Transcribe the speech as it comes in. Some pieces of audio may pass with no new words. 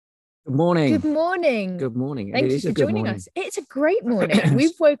Good morning. Good morning. Good morning. Thank you for joining us. It's a great morning.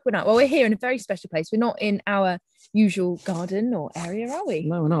 We've woken up. Well, we're here in a very special place. We're not in our usual garden or area, are we?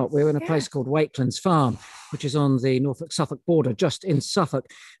 No, we're not. We're in a place called Wakelands Farm, which is on the Norfolk-Suffolk border, just in Suffolk.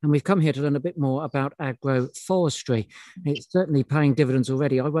 And we've come here to learn a bit more about agroforestry. It's certainly paying dividends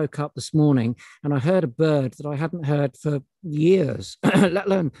already. I woke up this morning and I heard a bird that I hadn't heard for years, let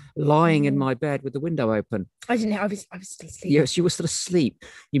alone lying in my bed with the window open. I didn't know. I was still asleep. Yes, you were still asleep.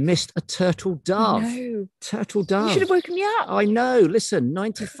 You missed a turtle dove. No. Turtle dove. You should have woken me up. I know. Listen,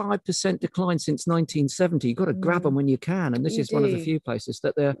 95% decline since 1970. You've got to grab them when you can. And this is one of the few places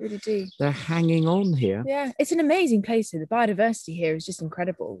that they're hanging on here. Yeah, it's an amazing place here. The biodiversity here is just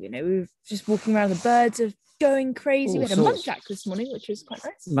incredible. You know, we were just walking around, the birds are going crazy. We had a muntjac this morning, which was quite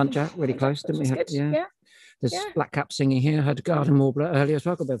nice. Muntjac, really close, didn't we? Yeah. There's blackcap singing here. I heard a garden warbler earlier as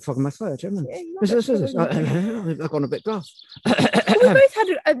well. I've got a bit of fog in my throat, haven't I? I've gone a bit gruff. We both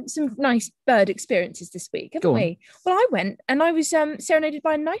had some nice bird experiences this week, haven't we? Well, I went and I was serenaded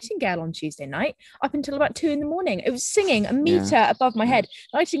by a nightingale on Tuesday night up until about 2 a.m. It was singing a metre above my head.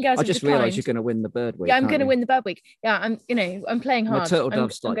 Nightingales. I just realised you're going to win the bird week. Yeah, I'm going to win the bird week. Yeah, I'm playing hard. Turtle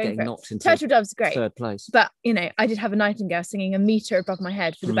doves getting knocked into turtle doves are great. Third place. But I did have a nightingale singing a metre above my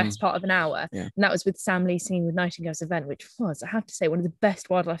head for the best part of an hour, and that was with Sam Lee singing with Nightingales event, which was, I have to say, one of the best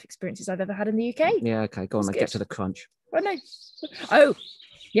wildlife experiences I've ever had in the UK. Yeah, okay, go on, let's get to the crunch.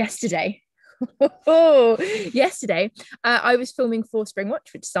 Yesterday. Yesterday, I was filming for Spring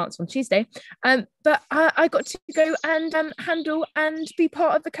Watch, which starts on Tuesday. But I got to go and handle and be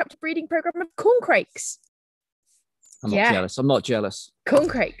part of the captive breeding program of corncrakes. I'm not jealous.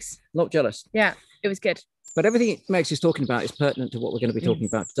 Corncrakes. Not jealous. Yeah, it was good. But everything Max is talking about is pertinent to what we're going to be talking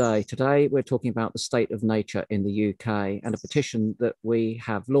about today. Today, we're talking about the state of nature in the UK and a petition that we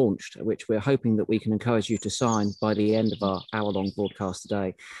have launched, which we're hoping that we can encourage you to sign by the end of our hour-long broadcast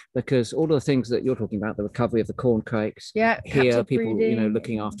today. Because all of the things that you're talking about, the recovery of the corncrakes, here, people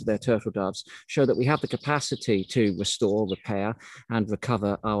looking after their turtle doves, show that we have the capacity to restore, repair, and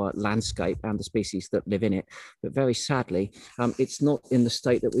recover our landscape and the species that live in it. But very sadly, it's not in the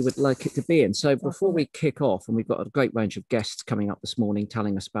state that we would like it to be in. So before we kick off, and we've got a great range of guests coming up this morning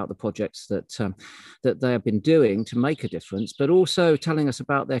telling us about the projects that they have been doing to make a difference, but also telling us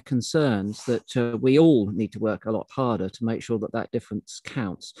about their concerns that we all need to work a lot harder to make sure that that difference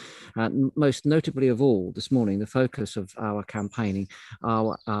counts. Most notably of all, this morning, the focus of our campaigning,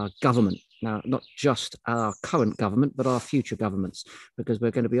 our government. Now, not just our current government, but our future governments, because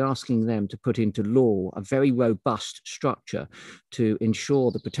we're going to be asking them to put into law a very robust structure to ensure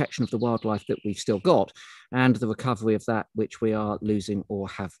the protection of the wildlife that we've still got and the recovery of that which we are losing or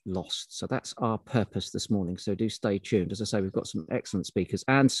have lost. So that's our purpose this morning. So do stay tuned. As I say, we've got some excellent speakers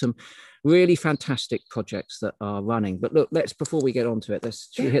and some really fantastic projects that are running. But look, before we get on to it, let's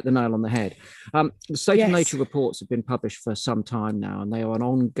hit the nail on the head. The State of Nature reports have been published for some time now, and they are an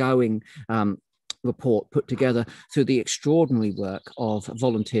ongoing report put together through the extraordinary work of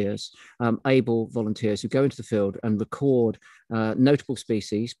volunteers, able volunteers who go into the field and record notable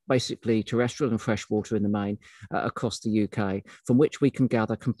species, basically terrestrial and freshwater in the main, across the UK, from which we can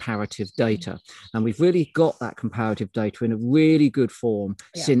gather comparative data. And we've really got that comparative data in a really good form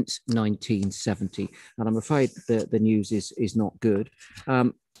since 1970. And I'm afraid the news is not good.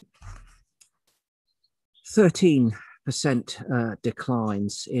 13%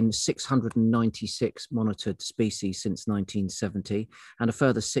 declines in 696 monitored species since 1970, and a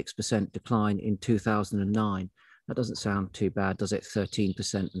further 6% decline in 2009. That doesn't sound too bad, does it?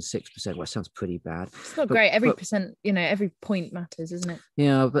 13% and 6%. Well, it sounds pretty bad. It's not great. Every percent, every point matters, isn't it?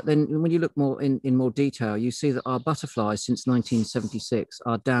 Yeah, but then when you look more in more detail, you see that our butterflies since 1976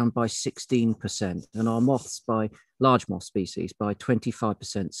 are down by 16%, and our moths by large moth species by 25%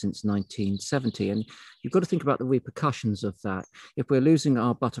 since 1970. And you've got to think about the repercussions of that. If we're losing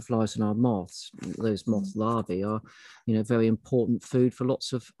our butterflies and our moths, those moth larvae are, very important food for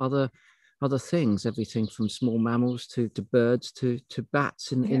lots of other things, everything from small mammals to birds to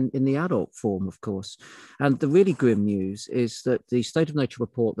bats in the adult form, of course. And the really grim news is that the State of Nature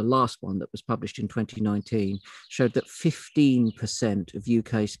report, the last one that was published in 2019, showed that 15% of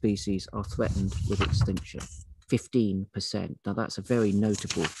UK species are threatened with extinction. 15%. Now that's a very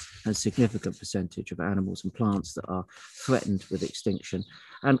notable and significant percentage of animals and plants that are threatened with extinction.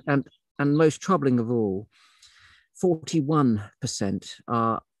 And most troubling of all, 41%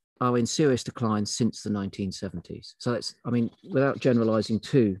 are in serious decline since the 1970s. So that's, without generalizing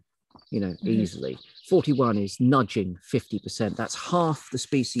too easily. 41 is nudging 50%. That's half the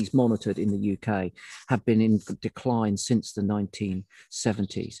species monitored in the UK have been in decline since the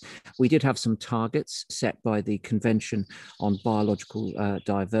 1970s. We did have some targets set by the Convention on Biological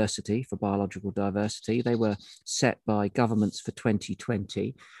Diversity, for biological diversity. They were set by governments for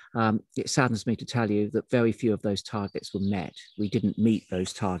 2020. It saddens me to tell you that very few of those targets were met. We didn't meet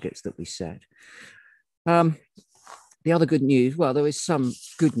those targets that we set. The other good news, well, there is some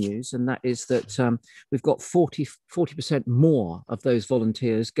good news, and that is that we've got 40% more of those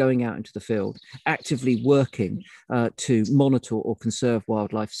volunteers going out into the field, actively working to monitor or conserve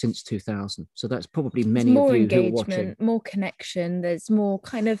wildlife since 2000. So that's probably many of you who are watching. More connection. There's more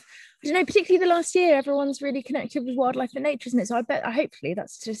kind of, I don't know, particularly the last year, everyone's really connected with wildlife and nature, isn't it? So I bet, hopefully, that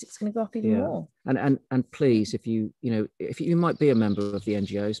statistic's going to go up even more. And please, if you might be a member of the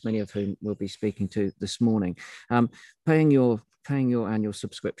NGOs, many of whom we'll be speaking to this morning, paying your annual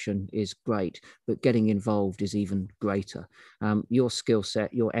subscription is great, but getting involved is even greater. Your skill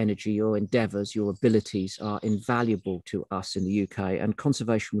set, your energy, your endeavours, your abilities are invaluable to us in the UK, and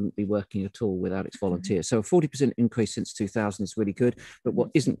conservation wouldn't be working at all without its volunteers. So a 40% increase since 2000 is really good, but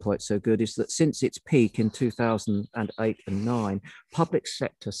what isn't quite so good is that since its peak in 2008 and 9, public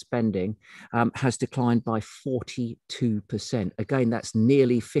sector spending has declined by 42%. Again, that's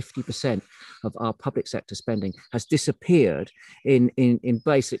nearly 50% of our public sector spending has disappeared in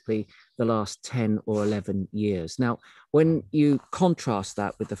basically the last 10 or 11 years. Now, when you contrast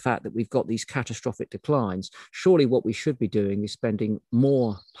that with the fact that we've got these catastrophic declines, surely what we should be doing is spending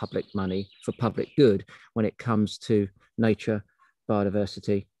more public money for public good when it comes to nature,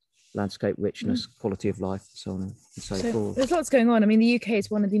 biodiversity, landscape richness, quality of life, so on and so forth. There's lots going on. I mean, the UK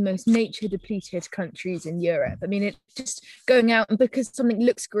is one of the most nature depleted countries in Europe. I mean, it's just going out, and because something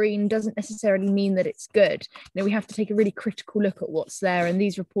looks green doesn't necessarily mean that it's good. We have to take a really critical look at what's there, and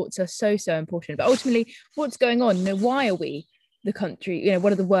these reports are so important. But ultimately, what's going on? Why are we the country,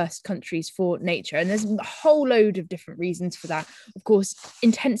 one of the worst countries for nature? And there's a whole load of different reasons for that. Of course,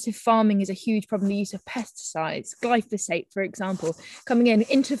 intensive farming is a huge problem. The use of pesticides, glyphosate, for example, coming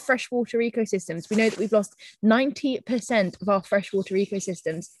into freshwater ecosystems. We know that we've lost 90% of our freshwater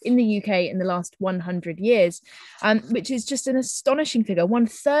ecosystems in the UK in the last 100 years, which is just an astonishing figure.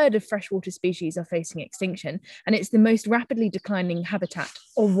 1/3 of freshwater species are facing extinction, and it's the most rapidly declining habitat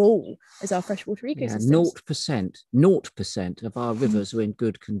of all as our freshwater ecosystems. 0% of our rivers are in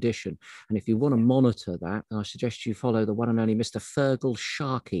good condition. And if you want to monitor that, I suggest you follow the one and only Mr. Fergal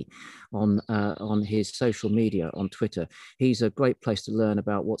Sharkey on his social media, on Twitter. He's a great place to learn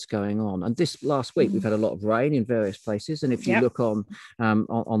about what's going on. And this last week, we've had a lot of rain in various places. And if you look on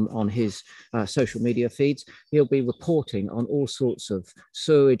his social media feeds, he'll be reporting on all sorts of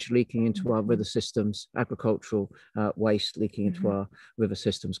sewage leaking into our river systems, agricultural waste leaking into our river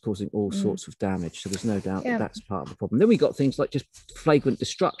systems, causing all sorts of damage. So there's no doubt that that's part of the problem. Then we got things like just flagrant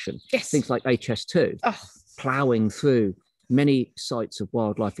destruction, things like HS2, ploughing through many sites of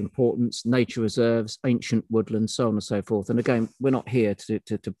wildlife importance, nature reserves, ancient woodlands, so on and so forth. And again, we're not here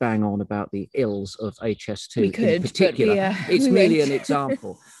to bang on about the ills of HS2 in particular. It's merely an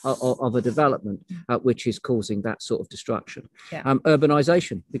example of a development which is causing that sort of destruction.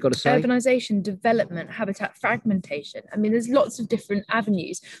 Urbanisation, we've got to say. Urbanisation, development, habitat fragmentation. I mean, there's lots of different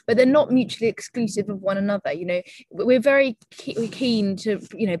avenues, but they're not mutually exclusive of one another. We're very keen to,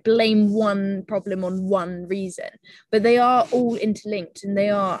 blame one problem on one reason, but they are all interlinked, and they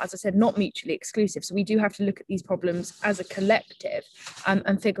are, as I said, not mutually exclusive. So we do have to look at these problems as a collective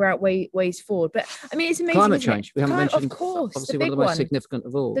and figure out ways forward. But I mean, it's amazing. Climate change, we haven't mentioned, of course, obviously one of the most significant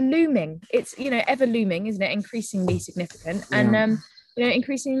of all. The looming, it's ever looming, isn't it? Increasingly significant and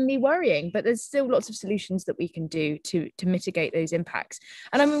increasingly worrying. But there's still lots of solutions that we can do to mitigate those impacts.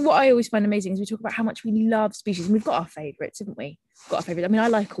 And I mean, what I always find amazing is we talk about how much we love species, and we've got our favourites, haven't we? We've got our favourites. I mean, I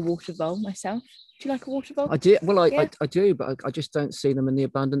like a water vole myself. Do you like a water vole? I do. Well, I do, but I just don't see them in the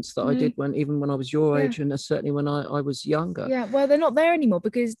abundance that I did even when I was your age, and certainly when I was younger. Yeah, well, they're not there anymore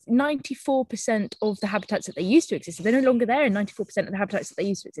because 94% of the habitats that they used to exist in, they're no longer there in 94% of the habitats that they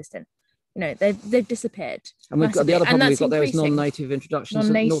used to exist in. They've disappeared. And we've got the other problem we've got there is non-native introductions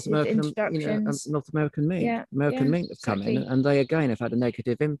of North American meat. American meat have come in, and they again have had a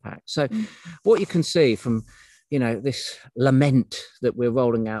negative impact. So what you can see from this lament that we're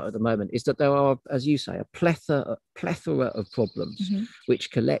rolling out at the moment is that there are, as you say, a plethora plethora of problems,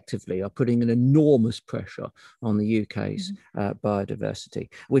 which collectively are putting an enormous pressure on the UK's biodiversity.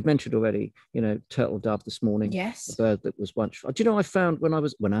 We've mentioned already, turtle dove this morning. Yes. A bird that was once. Do you know I found when I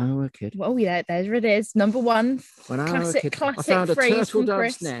was a kid? Oh yeah, there it is. Number one. Classic I found a turtle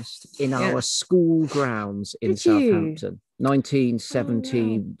dove's nest in our school grounds in Southampton.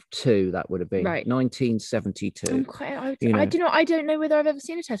 1972, that would have been. Right. 1972. I don't know whether I've ever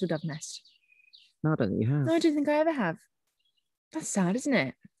seen a turtle dove nest. No, I don't think you have. No, I don't think I ever have. That's sad, isn't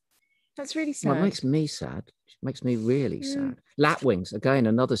it? That's really sad. Well, it makes me sad. It makes me really sad. Lapwings, again,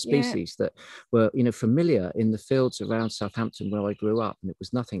 another species that were, familiar in the fields around Southampton where I grew up, and it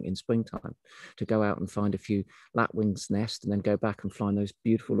was nothing in springtime to go out and find a few lapwings nest and then go back and find those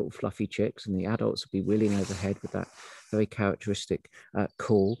beautiful little fluffy chicks, and the adults would be wheeling overhead with that very characteristic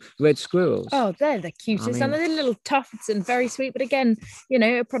call. Red squirrels. Oh, they're the cutest. And they're little tufts and very sweet, but again,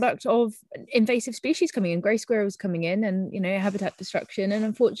 a product of invasive species coming in, grey squirrels coming in, and habitat destruction. And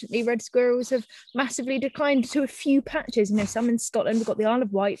unfortunately, red squirrels have massively declined to a few patches. Some in Scotland, we've got the Isle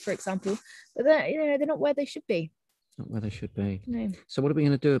of Wight, for example, but they're not where they should be. Not where they should be. No. So what are we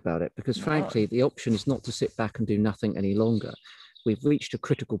going to do about it? Because frankly, the option is not to sit back and do nothing any longer. We've reached a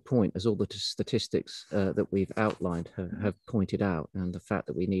critical point, as all the statistics that we've outlined have pointed out, and the fact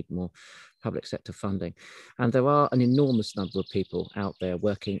that we need more public sector funding. And there are an enormous number of people out there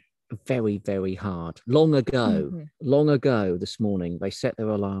working very, very hard. Long ago this morning, they set their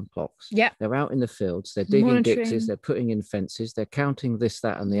alarm clocks. Yeah. They're out in the fields, they're digging ditches, they're putting in fences, they're counting this,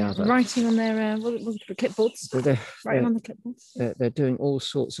 that, and the other. Writing on their clipboards. Writing on the clipboards. They're doing all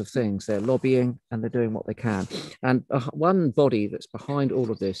sorts of things. They're lobbying and they're doing what they can. And one body that's behind all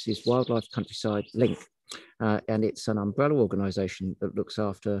of this is Wildlife Countryside Link. And it's an umbrella organisation that looks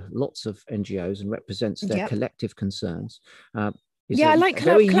after lots of NGOs and represents their collective concerns. I like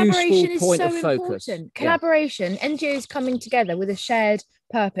collaboration is so important. Collaboration, NGOs coming together with a shared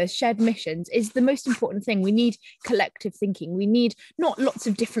purpose, shared missions is the most important thing. We need collective thinking. We need not lots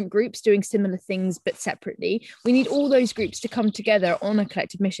of different groups doing similar things but separately. We need all those groups to come together on a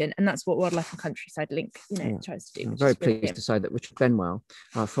collective mission, and that's what Wildlife and Countryside Link tries to do. I'm very pleased to say that Richard Benwell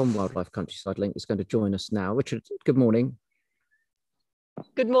from Wildlife Countryside Link is going to join us now. Richard, good morning.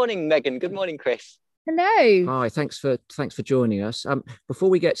 Good morning, Megan. Good morning, Chris. Hello. Hi, thanks for joining us. Before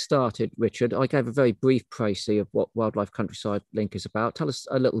we get started, Richard, I gave a very brief précis of what Wildlife Countryside Link is about. Tell us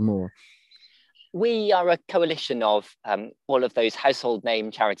a little more. We are a coalition of all of those household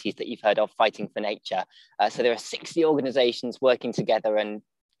name charities that you've heard of fighting for nature. So there are 60 organisations working together, and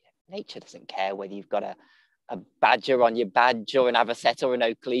nature doesn't care whether you've got a badger on your badge or an avocet or an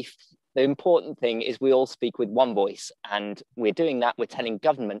oak leaf. The important thing is we all speak with one voice, and we're doing that. We're telling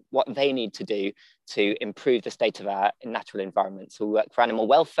government what they need to do to improve the state of our natural environment. So we work for animal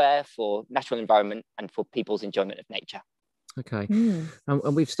welfare, for natural environment, and for people's enjoyment of nature. Okay.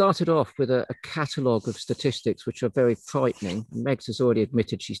 And we've started off with a catalogue of statistics which are very frightening. Megs has already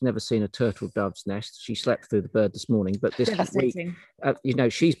admitted she's never seen a turtle dove's nest. She slept through the bird this morning, but this week,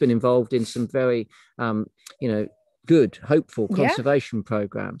 she's been involved in some very, good, hopeful conservation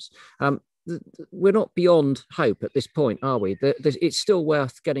programs. We're not beyond hope at this point, are we? It's still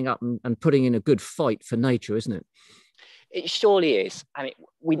worth getting up and putting in a good fight for nature, isn't it? It surely is. I mean,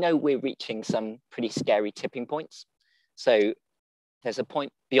 we know we're reaching some pretty scary tipping points. So there's a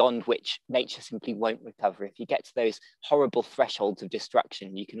point beyond which nature simply won't recover. If you get to those horrible thresholds of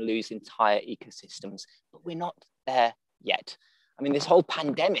destruction, you can lose entire ecosystems, but we're not there yet. I mean, this whole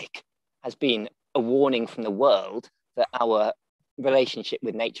pandemic has been a warning from the world that our relationship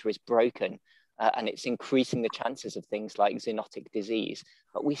with nature is broken, and it's increasing the chances of things like zoonotic disease,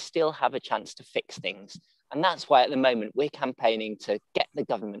 but we still have a chance to fix things. And that's why at the moment we're campaigning to get the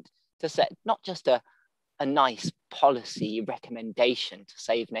government to set not just a nice policy recommendation to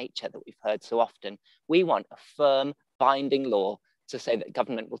save nature that we've heard so often. We want a firm binding law to say that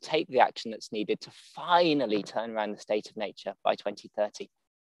government will take the action that's needed to finally turn around the state of nature by 2030.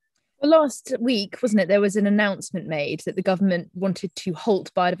 Well, last week, wasn't it, there was an announcement made that the government wanted to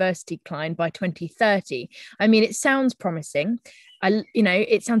halt biodiversity decline by 2030. I mean, it sounds promising.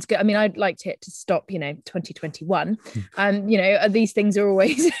 It sounds good. I mean, I'd like it to stop, 2021. These things are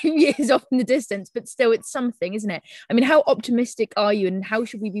always years off in the distance, but still it's something, isn't it? I mean, how optimistic are you, and how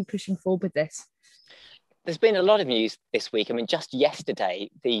should we be pushing forward with this? There's been a lot of news this week. I mean, just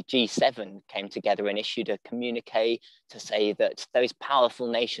yesterday, the G7 came together and issued a communique to say that those powerful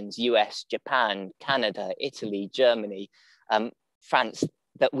nations, US, Japan, Canada, Italy, Germany, France,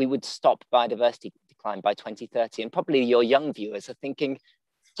 that we would stop biodiversity decline by 2030. And probably your young viewers are thinking,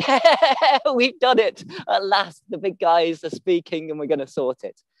 yeah, we've done it. At last, the big guys are speaking and we're going to sort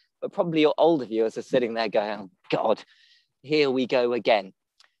it. but probably your older viewers are sitting there going, oh God, here we go again.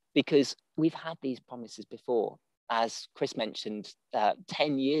 Because we've had these promises before. As Chris mentioned,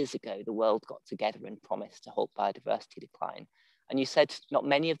 10 years ago, the world got together and promised to halt biodiversity decline. And you said not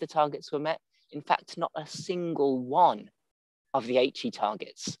many of the targets were met. In fact, not a single one of the HE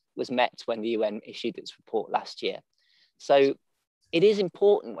targets was met when the UN issued its report last year. So it is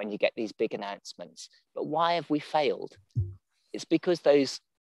important when you get these big announcements, but why have we failed? It's because those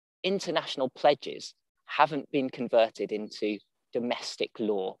international pledges haven't been converted into domestic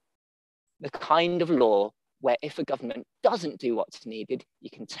law, the kind of law where if a government doesn't do what's needed, you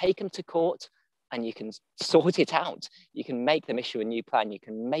can take them to court and you can sort it out. You can make them issue a new plan. You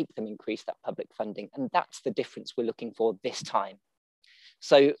can make them increase that public funding. And that's the difference we're looking for this time.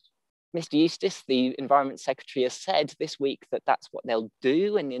 So Mr. Eustace, the Environment Secretary, has said this week that that's what they'll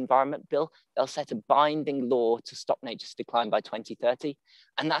do in the Environment Bill. They'll set a binding law to stop nature's decline by 2030.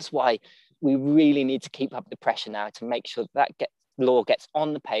 And that's why we really need to keep up the pressure now to make sure that law gets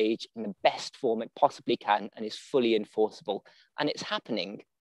on the page in the best form it possibly can and is fully enforceable. And it's happening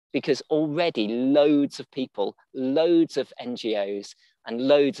because already loads of people, loads of NGOs and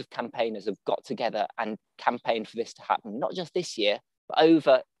loads of campaigners have got together and campaigned for this to happen, not just this year, but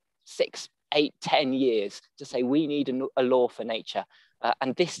over 6, 8, 10 years to say we need a law for nature.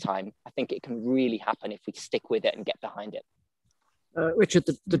 And this time, I think it can really happen if we stick with it and get behind it. Richard,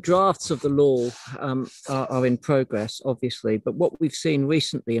 the drafts of the law are in progress, obviously, but what we've seen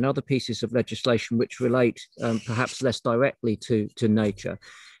recently in other pieces of legislation which relate perhaps less directly to nature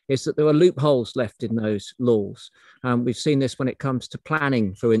is that there are loopholes left in those laws. We've seen this when it comes to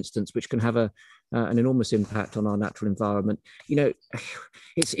planning, for instance, which can have an enormous impact on our natural environment. You know,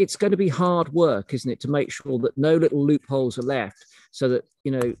 it's going to be hard work, isn't it, to make sure that no little loopholes are left so that,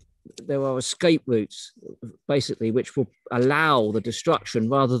 you know, there are escape routes, basically, which will allow the destruction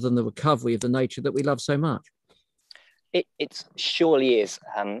rather than the recovery of the nature that we love so much. It surely is.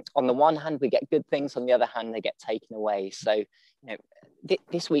 On the one hand, we get good things. On the other hand, they get taken away. So, you know,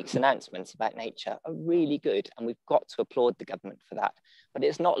 this week's announcements about nature are really good, and we've got to applaud the government for that. But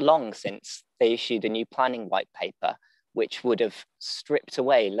it's not long since they issued a new planning white paper, which would have stripped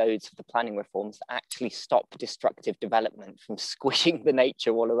away loads of the planning reforms that actually stop destructive development from squishing the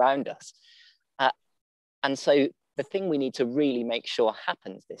nature all around us. And so the thing we need to really make sure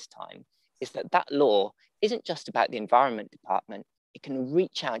happens this time is that that law isn't just about the Environment Department. It can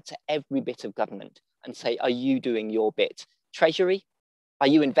reach out to every bit of government and say, are you doing your bit? Treasury, are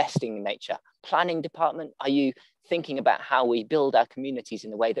you investing in nature? Planning Department, are you thinking about how we build our communities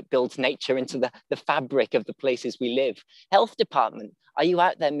in a way that builds nature into the fabric of the places we live? Health Department, are you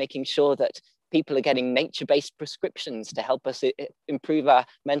out there making sure that people are getting nature-based prescriptions to help us improve our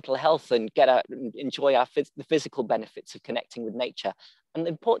mental health and enjoy the physical benefits of connecting with nature? And the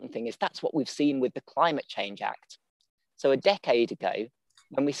important thing is that's what we've seen with the Climate Change Act. So a decade ago,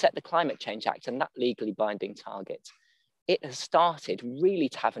 when we set the Climate Change Act and that legally binding target, it has started really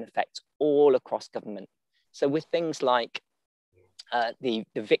to have an effect all across government. So with things like the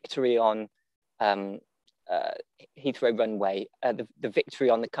victory on Heathrow runway, the victory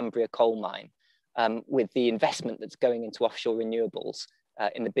on the Cumbria coal mine, with the investment that's going into offshore renewables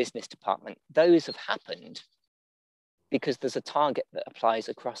in the business department, those have happened because there's a target that applies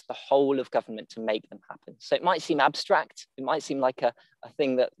across the whole of government to make them happen. So it might seem abstract, it might seem like a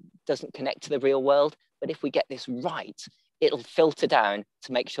thing that doesn't connect to the real world, but if we get this right, it'll filter down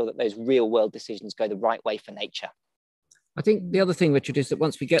to make sure that those real world decisions go the right way for nature. I think the other thing, Richard, is that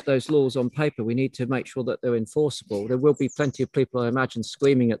once we get those laws on paper, we need to make sure that they're enforceable. There will be plenty of people, I imagine,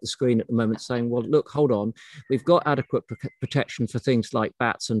 screaming at the screen at the moment saying, well, look, hold on, we've got adequate protection for things like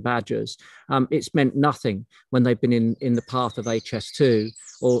bats and badgers. It's meant nothing when they've been in the path of HS2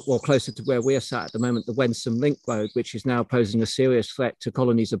 or closer to where we're sat at the moment, the Wensum Link Road, which is now posing a serious threat to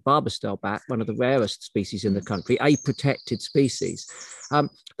colonies of barbastelle bat, one of the rarest species in the country, a protected species.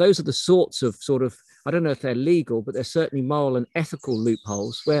 Those are the sorts of I don't know if they're legal, but they're certainly moral and ethical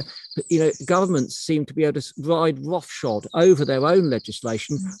loopholes where, you know, governments seem to be able to ride roughshod over their own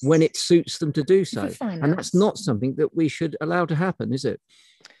legislation when it suits them to do so. And that's not something that we should allow to happen, is it?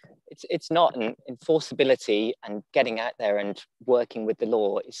 It's not. An enforceability and getting out there and working with the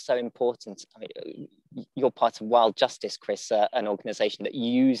law is so important. I mean, you're part of Wild Justice, Chris, an organisation that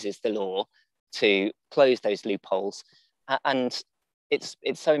uses the law to close those loopholes. And it's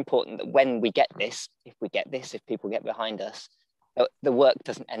so important that when we get this, if people get behind us, the work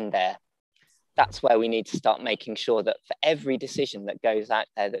doesn't end there. That's where we need to start making sure that for every decision that goes out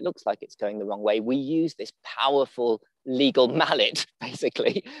there that looks like it's going the wrong way, we use this powerful legal mallet,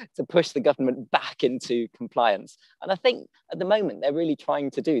 basically, to push the government back into compliance. And I think at the moment they're really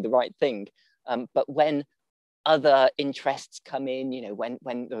trying to do the right thing. But when other interests come in, you know,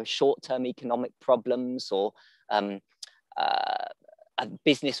 when there are short-term economic problems or a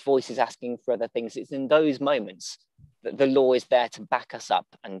business voice is asking for other things, it's in those moments that the law is there to back us up.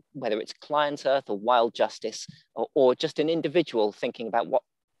 And whether it's client earth or wild justice, or just an individual thinking about what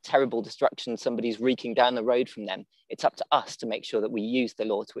terrible destruction somebody's wreaking down the road from them, it's up to us to make sure that we use the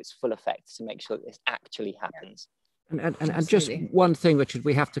law to its full effect to make sure that this actually happens. And just one thing, Richard,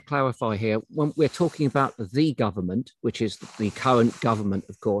 we have to clarify here. When we're talking about the government, which is the current government,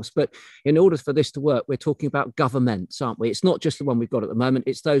 of course, but in order for this to work, we're talking about governments, aren't we? It's not just the one we've got at the moment.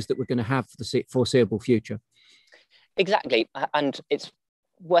 It's those that we're going to have for the foreseeable future. Exactly. And it's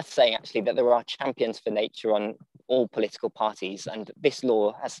worth saying, actually, that there are champions for nature on all political parties. And this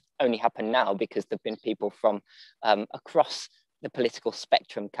law has only happened now because there have been people from across the political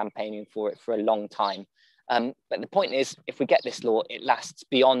spectrum campaigning for it for a long time. But the point is, if we get this law, it lasts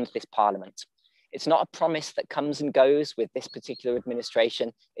beyond this parliament. It's not a promise that comes and goes with this particular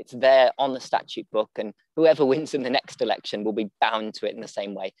administration. It's there on the statute book, and whoever wins in the next election will be bound to it in the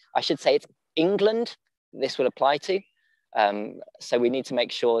same way. I should say it's England this will apply to. So we need to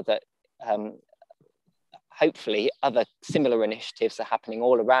make sure that hopefully other similar initiatives are happening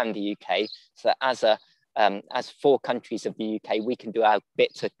all around the UK, so that as 4 countries of the UK, we can do our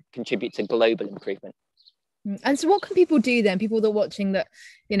bit to contribute to global improvement. And so what can people do then? People that are watching that,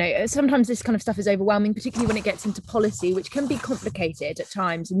 you know, sometimes this kind of stuff is overwhelming, particularly when it gets into policy, which can be complicated at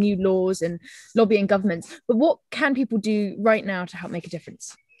times, and new laws and lobbying governments. But what can people do right now to help make a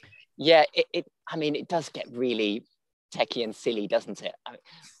difference? Yeah, I mean, it does get really techie and silly, doesn't it? I mean,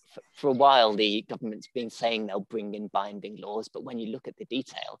 for a while, the government's been saying they'll bring in binding laws, but when you look at the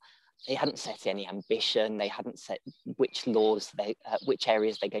detail, they hadn't set any ambition. They hadn't set which laws, which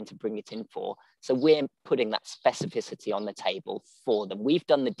areas they're going to bring it in for. So we're putting that specificity on the table for them. We've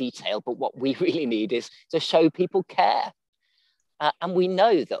done the detail, but what we really need is to show people care. And we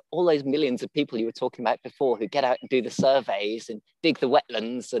know that all those millions of people you were talking about before who get out and do the surveys and dig the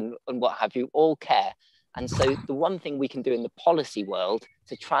wetlands and what have you, all care. And so the one thing we can do in the policy world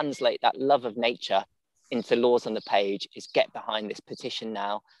to translate that love of nature into laws on the page is get behind this petition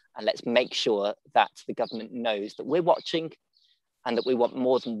now. And let's make sure that the government knows that we're watching and that we want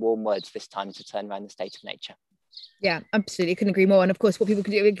more than warm words this time to turn around the state of nature. Yeah, absolutely. Couldn't agree more. And of course, what people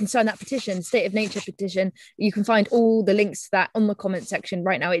can do, we can sign that petition, State of Nature petition. You can find all the links to that on the comment section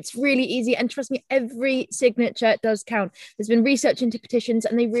right now. It's really easy. And trust me, every signature does count. There's been research into petitions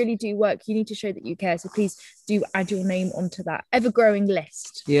and they really do work. You need to show that you care. So please do add your name onto that ever-growing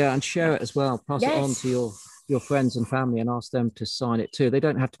list. Yeah, and share it as well. Pass it on to your friends and family and ask them to sign it too. They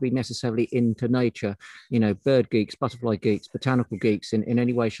don't have to be necessarily into nature, you know, bird geeks, butterfly geeks, botanical geeks in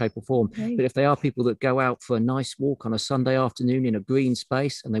any way, shape or form. Okay. But if they are people that go out for a nice walk on a Sunday afternoon in a green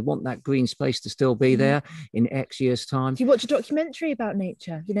space and they want that green space to still be there in X years time. If you watch a documentary about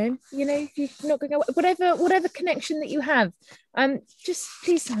nature, you know, if you're not going to go, whatever connection that you have, just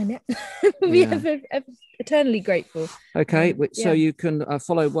please sign it. We'll be ever eternally grateful. Okay, so you can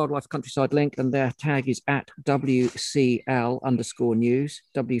follow Wildlife Countryside Link, and their tag is at WCL_news,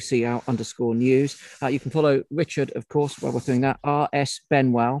 WCL_news. You can follow Richard, of course, while we're doing that, RS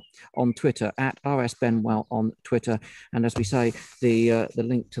Benwell on Twitter, at RS Benwell on Twitter. And as we say, the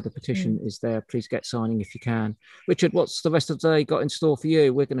link to the petition is there. Please get signing if you can. Richard, what's the rest of the day got in store for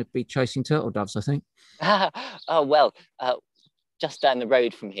you? We're going to be chasing turtle doves, I think. Just down the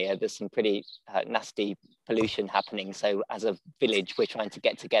road from here, there's some pretty nasty pollution happening. So as a village, we're trying to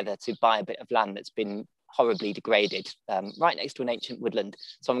get together to buy a bit of land that's been horribly degraded right next to an ancient woodland.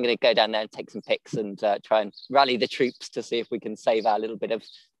 So I'm going to go down there and take some pics and try and rally the troops to see if we can save our little bit of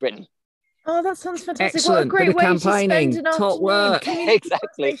Britain. Oh, that sounds fantastic. Excellent. What a great way campaigning. To spend an Top work.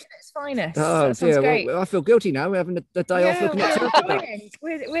 Exactly. At its finest. Oh, that sounds great. Well, I feel guilty now. We're having a day off looking at turtle.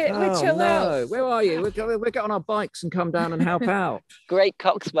 We're chill out. Where are you? We're get on our bikes and come down and help out. Great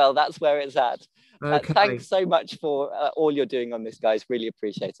Coxwell. That's where it's at. Okay. Thanks so much for all you're doing on this, guys. Really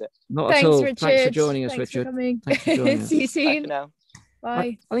appreciate it. Not at all. Richard. Thanks for joining us, Thanks Richard. For coming. Thanks for joining us. See you soon. Bye for now.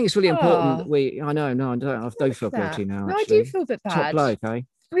 Bye. I think it's really important that I do feel guilty now. No, Actually. I do feel a bit bad. Top bloke, eh?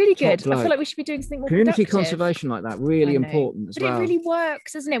 Really good. Top bloke. I feel like we should be doing something more Community productive. conservation like that, really important as well. But it really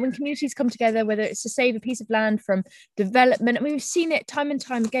works, doesn't it? When communities come together, whether it's to save a piece of land from development. I mean, we've seen it time and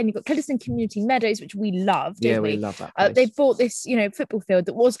time again. You've got Cliddesdon Community Meadows, which we love, don't we? We love that place. They've bought this, football field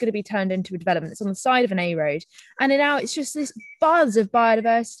that was going to be turned into a development. It's on the side of an A road. And now it's just this buzz of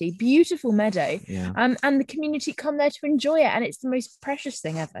biodiversity, beautiful meadow. Yeah. And the community come there to enjoy it. And it's the most precious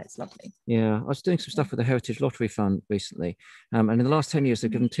thing ever. It's lovely. Yeah. I was doing some stuff with the Heritage Lottery Fund recently. And in the last 10 years,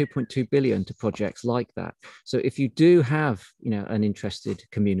 they've given 2.2 billion to projects like that. So if you do have, an interested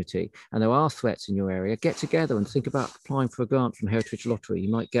community and there are threats in your area, get together and think about applying for a grant from Heritage Lottery.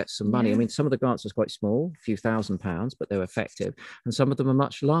 You might get some money. Yeah. I mean, some of the grants are quite small, a few £1,000s, but they're effective. And some of them are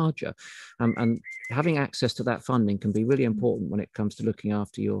much larger. And having access to that funding can be really important when it comes to looking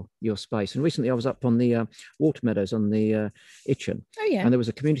after your space. And recently I was up on the water meadows on the Itchen. Oh, yeah. And there was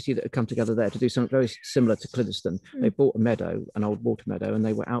a community that had come together there to do something very similar to Cliddesdon. They bought a meadow, an old water meadow, and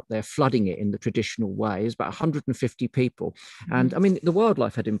they were out there flooding it in the traditional way. There's about 150 people. And I mean, the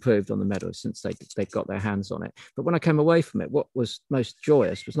wildlife had improved on the meadow since they got their hands on it. But when I came away from it, what was most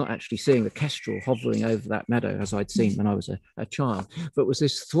joyous was not actually seeing the kestrel hovering over that meadow as I'd seen when I was a child, but was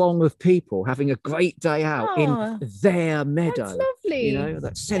this throng of people having a great day out in their meadow. That's lovely.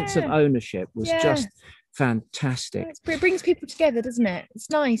 That sense of ownership was just fantastic. It brings people together, doesn't it? It's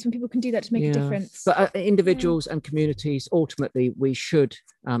nice when people can do that to make a difference. But individuals and communities, ultimately, we should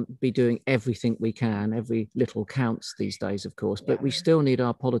be doing everything we can. Every little counts these days, of course, but we still need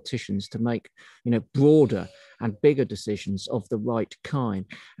our politicians to make, broader and bigger decisions of the right kind.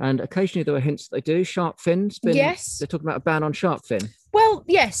 And occasionally there are hints that they do. Shark fins. Yes. They're talking about a ban on shark fin. Well,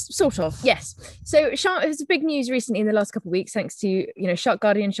 yes, sort of, yes. So it was a big news recently in the last couple of weeks, thanks to, Shark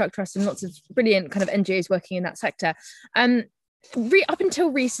Guardian, Shark Trust, and lots of brilliant kind of NGOs working in that sector. Up until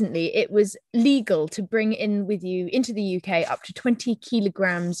recently, it was legal to bring in with you into the UK up to 20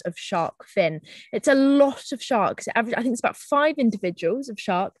 kilograms of shark fin. It's a lot of sharks. I think it's about 5 individuals of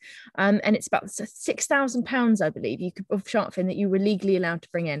shark, and it's about £6,000, I believe, of shark fin that you were legally allowed to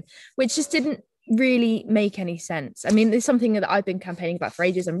bring in, which just didn't really make any sense. I mean, there's something that I've been campaigning about for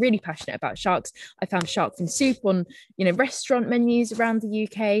ages. I'm really passionate about sharks. I found shark fin soup on, restaurant menus around the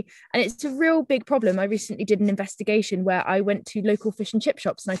UK, and it's a real big problem. I recently did an investigation where I went to local fish and chip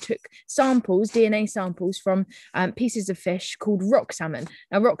shops and I took DNA samples from pieces of fish called rock salmon.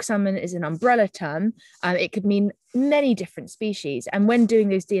 Now, rock salmon is an umbrella term. It could mean many different species. And when doing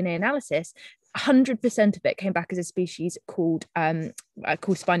those DNA analysis, 100% of it came back as a species called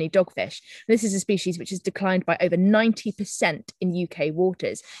spiny dogfish. This is a species which has declined by over 90% in UK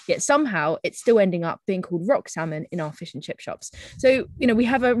waters, yet somehow it's still ending up being called rock salmon in our fish and chip shops. So, we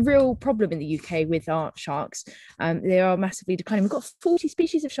have a real problem in the UK with our sharks. They are massively declining. We've got 40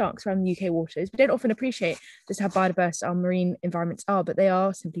 species of sharks around the UK waters. We don't often appreciate just how biodiverse our marine environments are, but they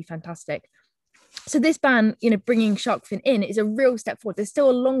are simply fantastic. So this ban, bringing shark fin in is a real step forward. There's still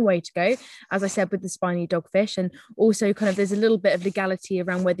a long way to go, as I said, with the spiny dogfish, and also kind of there's a little bit of legality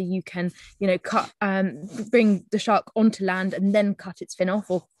around whether you can, bring the shark onto land and then cut its fin off,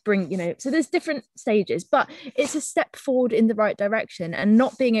 or so there's different stages, but it's a step forward in the right direction. And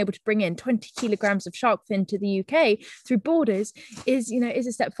not being able to bring in 20 kilograms of shark fin to the UK through borders is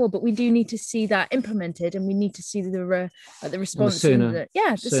a step forward. But we do need to see that implemented, and we need to see the response. The sooner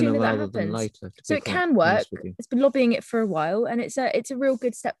that happens. Later, so it can work. It's been lobbying it for a while, and it's a real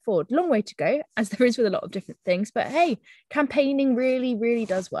good step forward. Long way to go, as there is with a lot of different things. But hey, campaigning really, really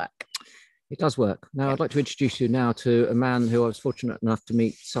does work. It does work. Now, I'd like to introduce you now to a man who I was fortunate enough to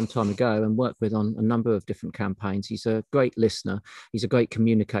meet some time ago and work with on a number of different campaigns. He's a great listener. He's a great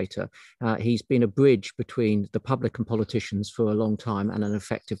communicator. He's been a bridge between the public and politicians for a long time, and an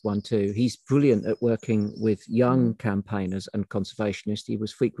effective one too. He's brilliant at working with young campaigners and conservationists. He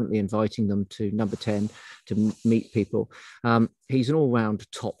was frequently inviting them to Number 10 to meet people. He's an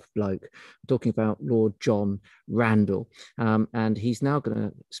all-round top bloke. I'm talking about Lord John Randall, and he's now going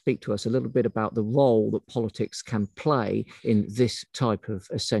to speak to us a little bit about the role that politics can play in this type of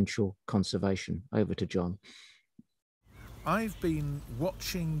essential conservation. Over to John. I've been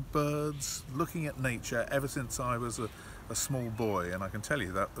watching birds, looking at nature ever since I was a small boy, and I can tell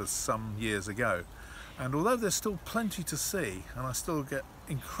you that was some years ago. And although there's still plenty to see, and I still get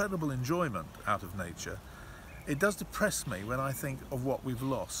incredible enjoyment out of nature, it does depress me when I think of what we've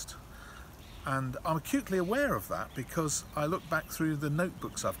lost. And I'm acutely aware of that because I look back through the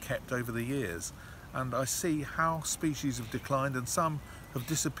notebooks I've kept over the years, and I see how species have declined and some have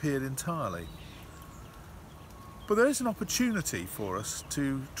disappeared entirely. But there is an opportunity for us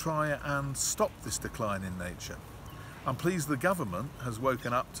to try and stop this decline in nature. I'm pleased the government has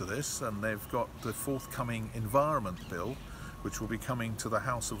woken up to this, and they've got the forthcoming Environment Bill, which will be coming to the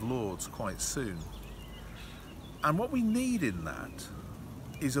House of Lords quite soon. And what we need in that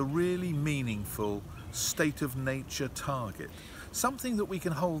is a really meaningful state of nature target, something that we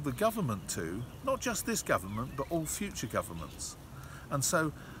can hold the government to, not just this government, but all future governments. And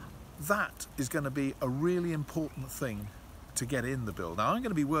so that is going to be a really important thing to get in the bill. Now, I'm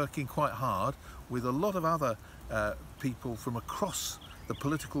going to be working quite hard with a lot of other people from across the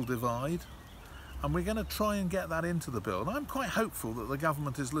political divide, and we're going to try and get that into the bill. And I'm quite hopeful that the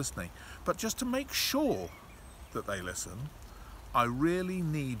government is listening. But just to make sure that they listen, I really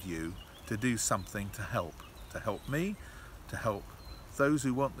need you to do something to help me, to help those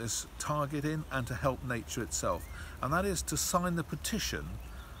who want this target in, and to help nature itself. And that is to sign the petition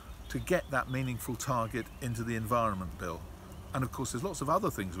to get that meaningful target into the Environment Bill. And of course, there's lots of other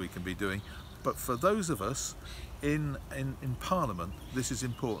things we can be doing, but for those of us in Parliament, this is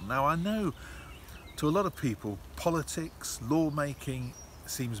important. Now, I know to a lot of people, politics, lawmaking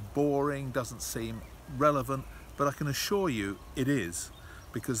seems boring, doesn't seem relevant, but I can assure you it is,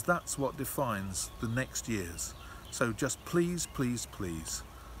 because that's what defines the next years. So just please, please, please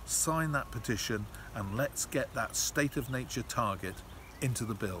sign that petition and let's get that state of nature target into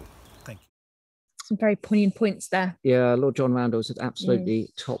the bill. Thank you. Some very poignant points there. Yeah, Lord John Randall is an absolutely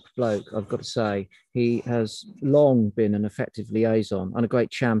top bloke, I've got to say. He has long been an effective liaison and a great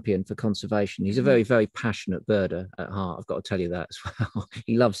champion for conservation. He's a very, very passionate birder at heart, I've got to tell you that as well.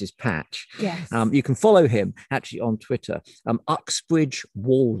 He loves his patch. Yes. You can follow him actually on Twitter, Uxbridge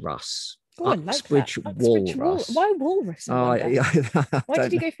Walrus. Oh, I like Uxbridge that. Walrus. Why walrus? Why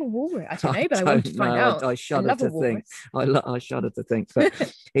did he go for walrus? I don't know, but I want to find out. I shudder to think. I shudder to think.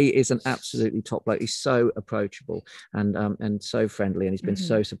 But he is an absolutely top bloke. He's so approachable and so friendly, and he's been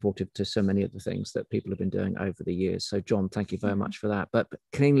so supportive to so many of the things that people have been doing over the years. So, John, thank you very much for that. But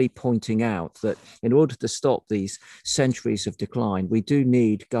cleanly pointing out that in order to stop these centuries of decline, we do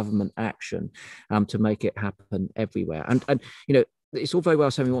need government action to make it happen everywhere. And you know, it's all very well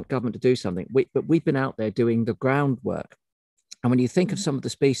saying we want government to do something, but we've been out there doing the groundwork. And when you think of some of the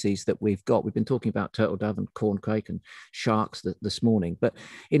species that we've got, we've been talking about turtle dove and corncrake and sharks this morning, but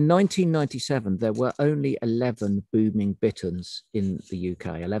in 1997, there were only 11 booming bitterns in the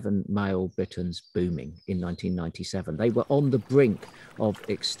UK, 11 male bitterns booming in 1997. They were on the brink of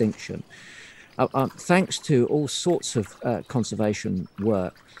extinction. Thanks to all sorts of conservation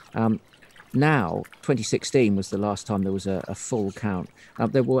work, now, 2016 was the last time there was a full count.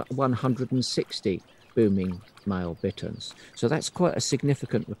 There were 160 booming male bitterns. So that's quite a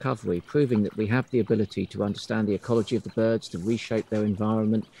significant recovery, proving that we have the ability to understand the ecology of the birds, to reshape their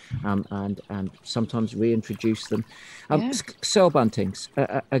environment, and sometimes reintroduce them. Cell buntings,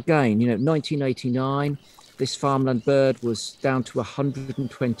 again, you know, 1989, this farmland bird was down to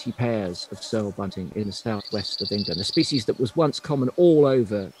 120 pairs of searle bunting in the southwest of England, a species that was once common all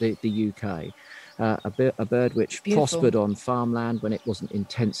over the UK, a bird which prospered on farmland when it wasn't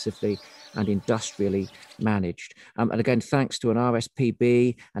intensively and industrially managed. And again, thanks to an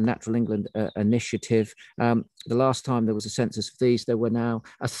RSPB and Natural England initiative, the last time there was a census of these, there were now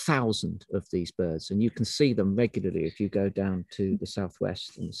 1,000 of these birds, and you can see them regularly if you go down to the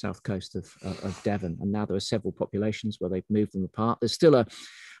southwest and the south coast of Devon. And now there are several populations where they've moved them apart. There's still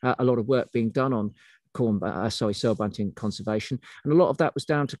a lot of work being done on searle bunting conservation, and a lot of that was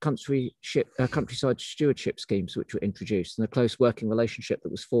down to countryside stewardship schemes which were introduced, and a close working relationship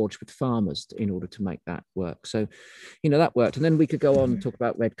that was forged with farmers in order to make that work. So, you know, that worked. And then we could go on and talk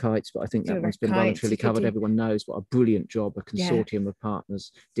about red kites, but I think that one's been well and truly covered. Everyone knows what a brilliant job a consortium of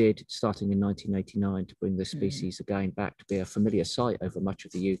partners did starting in 1989 to bring this species again back to be a familiar sight over much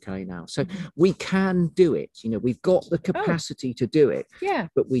of the UK now. So we can do it. You know, we've got the capacity to do it,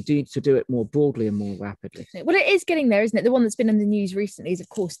 but we need to do it more broadly and more rapidly. Well, it is getting there, isn't it? The one that's been in the news recently is, of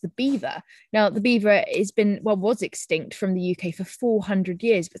course, the beaver. Now, the beaver was extinct from the UK for 400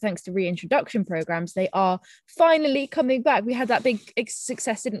 years, but thanks to reintroduction programs, they are finally coming back. We had that big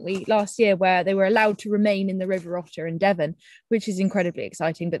success, didn't we, last year, where they were allowed to remain in the River Otter in Devon, which is incredibly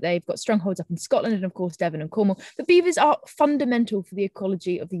exciting. But they've got strongholds up in Scotland and, of course, Devon and Cornwall. But beavers are fundamental for the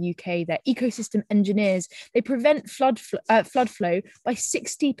ecology of the UK. They're ecosystem engineers. They prevent flood flow by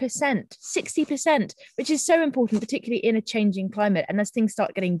 60%, which is so important, particularly in a changing climate. And as things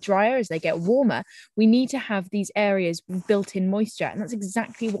start getting drier, as they get warmer, we need to have these areas with built-in moisture. And that's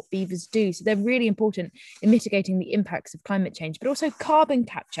exactly what beavers do. So they're really important in mitigating the impacts of climate change, but also carbon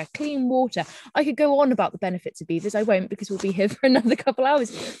capture, clean water. I could go on about the benefits of beavers. I won't, because we'll be here for another couple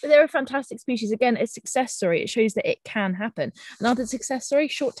hours. But they're a fantastic species. Again, a success story. It shows that it can happen. Another success story,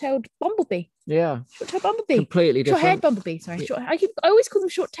 short-tailed bumblebee. Yeah. Short-tailed bumblebee. Completely different. Short-haired bumblebee, sorry. I always call them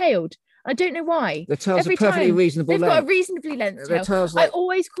short-tailed. I don't know why. The tails are perfectly reasonable they've length. got a reasonably length tail. Tails I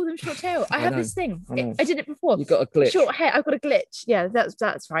always call them short tail. I have know, this thing. I I did it before. You've got a glitch. Short hair. I've got a glitch. Yeah,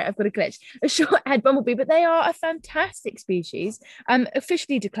 that's right. I've got a glitch. A short-haired bumblebee, but they are a fantastic species.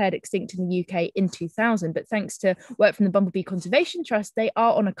 Officially declared extinct in the UK in 2000, but thanks to work from the Bumblebee Conservation Trust, they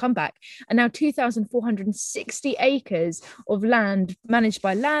are on a comeback. And now 2,460 acres of land managed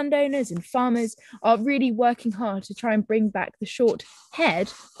by landowners and farmers are really working hard to try and bring back the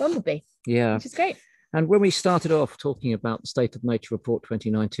short-haired bumblebee. Yeah, which is great. And when we started off talking about the State of Nature Report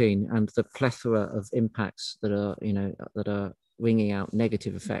 2019 and the plethora of impacts that are bringing out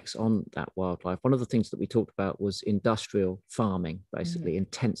negative effects on that wildlife, one of the things that we talked about was industrial farming, basically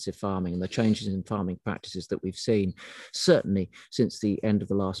intensive farming, and the changes in farming practices that we've seen, certainly since the end of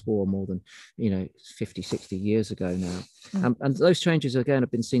the last war, more than 50, 60 years ago now. And those changes, again,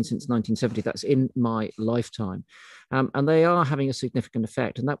 have been seen since 1970. That's in my lifetime. And they are having a significant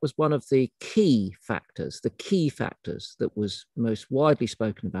effect. And that was one of the key factors that was most widely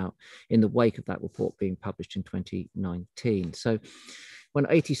spoken about in the wake of that report being published in 2019. So when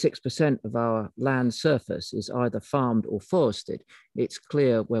 86% of our land surface is either farmed or forested, it's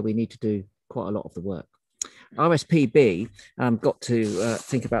clear where we need to do quite a lot of the work. RSPB got to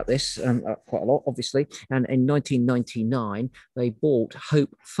think about this quite a lot, obviously. And in 1999, they bought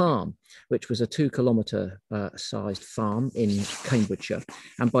Hope Farm, which was a 2-kilometre sized farm in Cambridgeshire.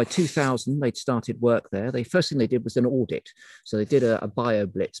 And by 2000, they'd started work there. The first thing they did was an audit. So they did a bio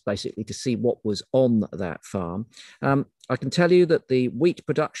blitz, basically, to see what was on that farm. I can tell you that the wheat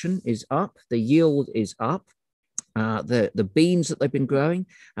production is up, the yield is up. The beans that they've been growing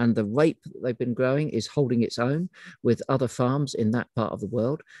and the rape that they've been growing is holding its own with other farms in that part of the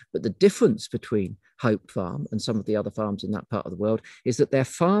world. But the difference between Hope Farm and some of the other farms in that part of the world is that their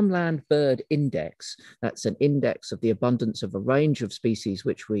farmland bird index, that's an index of the abundance of a range of species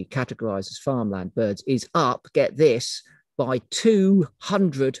which we categorize as farmland birds, is up, get this, by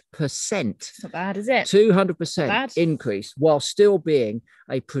 200%. It's not bad, is it? 200% increase, while still being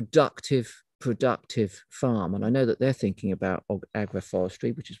a productive farm. And I know that they're thinking about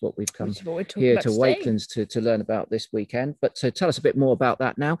agroforestry, which is what we've come here to Wakelands to learn about this weekend. But so tell us a bit more about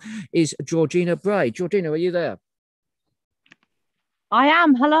that now is Georgina Bray. Georgina, are you there? I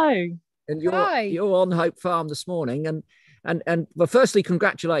am. Hello. And you're on Hope Farm this morning. And well, firstly,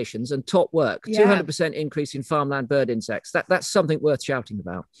 congratulations and top work. 200% increase in farmland bird insects. That's something worth shouting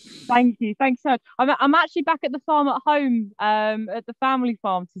about. Thank you. Thanks so much. I'm actually back at the farm at home, at the family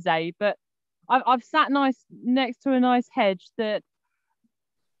farm today, but I've sat next to a nice hedge that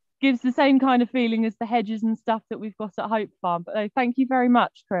gives the same kind of feeling as the hedges and stuff that we've got at Hope Farm. But thank you very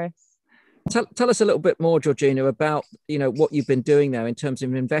much, Chris. Tell us a little bit more, Georgina, about what you've been doing now in terms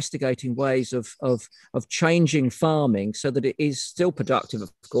of investigating ways of changing farming so that it is still productive,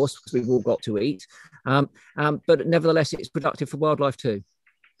 of course, because we've all got to eat, but nevertheless it's productive for wildlife too.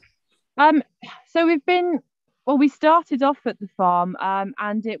 So we started off at the farm,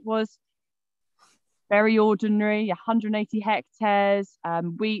 and it was very ordinary, 180 hectares,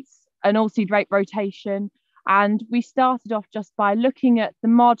 wheat, an all-seed rape rotation. And we started off just by looking at the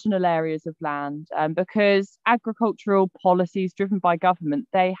marginal areas of land, because agricultural policies driven by government,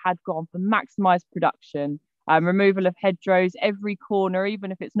 they had gone for maximised production, removal of hedgerows, every corner,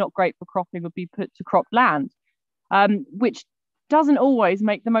 even if it's not great for cropping, would be put to crop land, which doesn't always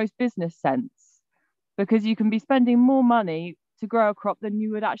make the most business sense, because you can be spending more money to grow a crop than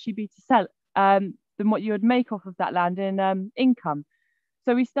you would actually be to sell, than what you would make off of that land in income.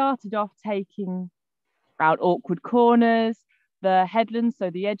 So we started off taking out awkward corners, the headlands, so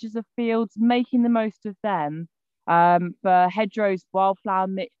the edges of fields, making the most of them for hedgerows, wildflower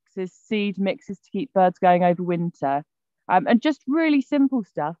mixes, seed mixes to keep birds going over winter, and just really simple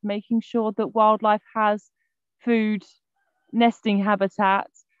stuff, making sure that wildlife has food, nesting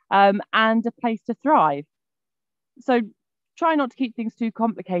habitats, and a place to thrive. So try not to keep things too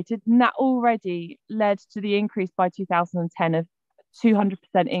complicated, and that already led to the increase by 2010 of 200%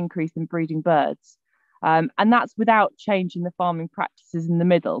 increase in breeding birds. And that's without changing the farming practices in the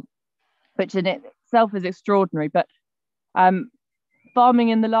middle, which in itself is extraordinary. But farming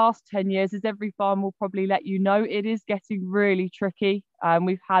in the last 10 years, as every farm will probably let you know, it is getting really tricky.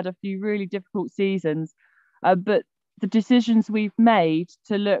 We've had a few really difficult seasons, but the decisions we've made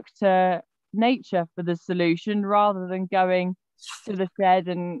to look to nature for the solution rather than going to the shed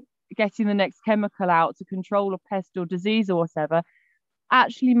and getting the next chemical out to control a pest or disease or whatever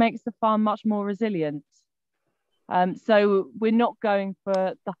actually makes the farm much more resilient. So we're not going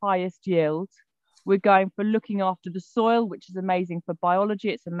for the highest yield. We're going for looking after the soil, which is amazing for biology.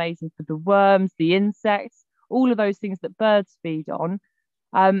 It's amazing for the worms, the insects, all of those things that birds feed on.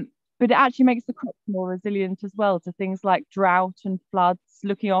 but it actually makes the crops more resilient as well to things like drought and floods,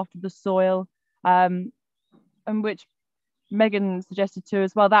 looking after the soil, and which Megan suggested too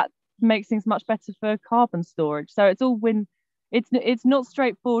as well, that makes things much better for carbon storage. So it's all win. It's not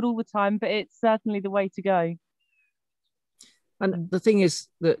straightforward all the time, but it's certainly the way to go. And the thing is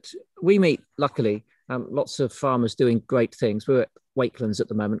that we meet, luckily, lots of farmers doing great things. We're at Wakelands at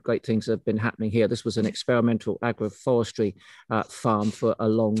the moment. Great things have been happening here. This was an experimental agroforestry farm for a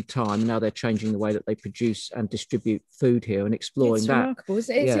long time. Now they're changing the way that they produce and distribute food here and exploring that. Remarkable. It's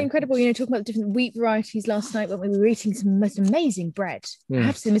incredible. Talking about the different wheat varieties last night when we were eating some most amazing bread.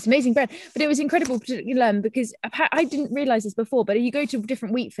 Absolutely most amazing bread. But it was incredible to learn, because I didn't realize this before, but you go to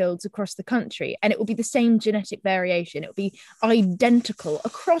different wheat fields across the country and it will be the same genetic variation. It will be identical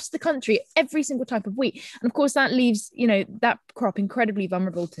across the country, every single type of wheat. And of course that leaves, that crop incredibly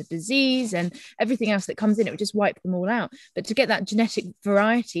vulnerable to disease and everything else that comes in. It would just wipe them all out. But to get that genetic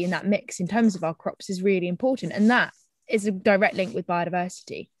variety in that mix in terms of our crops is really important, and that is a direct link with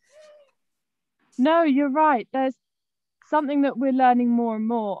biodiversity. No, you're right. There's something that we're learning more and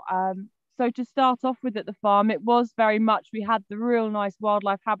more. So to start off with at the farm, it was very much, we had the real nice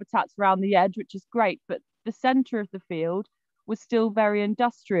wildlife habitats around the edge, which is great, but the centre of the field was still very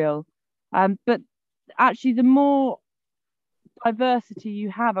industrial. But actually, the more diversity you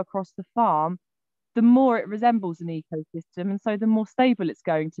have across the farm, the more it resembles an ecosystem, and so the more stable it's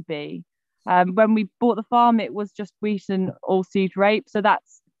going to be. When we bought the farm, it was just wheat and oilseed rape, so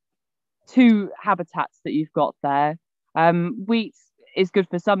that's 2 habitats that you've got there. Wheat is good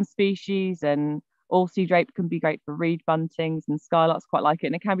for some species, and oilseed rape can be great for reed buntings, and skylarks quite like it,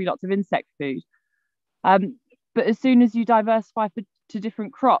 and it can be lots of insect food. But as soon as you diversify to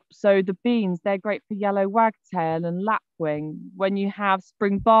different crops, so the beans, they're great for yellow wagtail and lapwing. When you have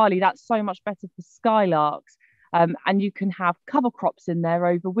spring barley, that's so much better for skylarks. And you can have cover crops in there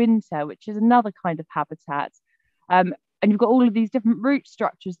over winter, which is another kind of habitat. And you've got all of these different root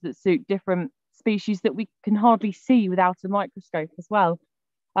structures that suit different species that we can hardly see without a microscope as well.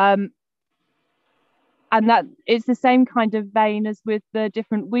 And that it's the same kind of vein as with the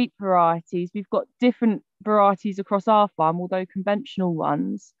different wheat varieties. We've got different varieties across our farm, although conventional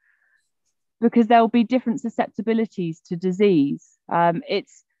ones, because there'll be different susceptibilities to disease.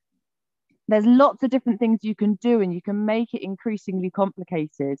 There's lots of different things you can do, and you can make it increasingly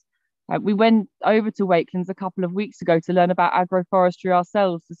complicated. We went over to Wakelands a couple of weeks ago to learn about agroforestry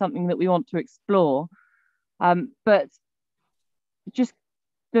ourselves, to something that we want to explore. But just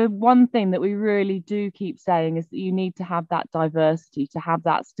the one thing that we really do keep saying is that you need to have that diversity, to have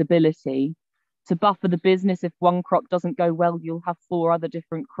that stability, to buffer the business. If one crop doesn't go well, you'll have 4 other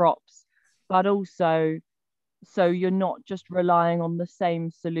different crops, but also so you're not just relying on the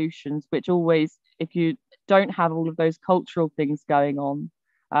same solutions, which always, if you don't have all of those cultural things going on,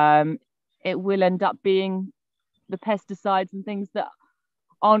 it will end up being the pesticides and things that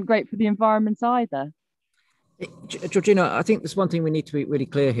aren't great for the environment either. Georgina, I think there's one thing we need to be really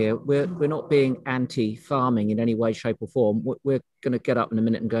clear here. We're not being anti-farming in any way, shape or form. We're going to get up in a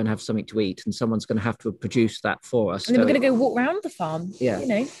minute and go and have something to eat, and someone's going to have to produce that for us. And then we're going to go walk around the farm.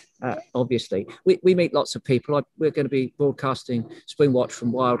 Yeah, obviously. We meet lots of people. We're going to be broadcasting Spring Watch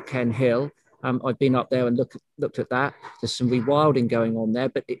from Wild Ken Hill. I've been up there and looked at that. There's some rewilding going on there,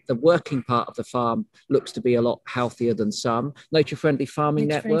 but the working part of the farm looks to be a lot healthier than some. Nature Friendly Farming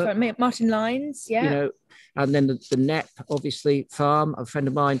Network. Martin Lyons, and then the NEP, obviously, farm. A friend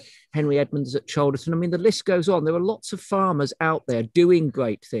of mine, Henry Edmonds at Cholderton. I mean, the list goes on. There are lots of farmers out there doing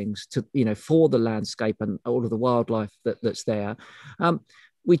great things for the landscape and all of the wildlife that's there.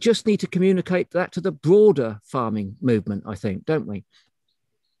 We just need to communicate that to the broader farming movement, I think, don't we?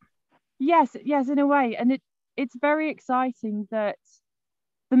 Yes, in a way. And it's very exciting that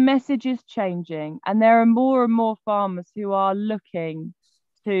the message is changing, and there are more and more farmers who are looking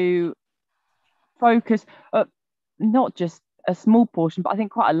to focus, not just a small portion, but I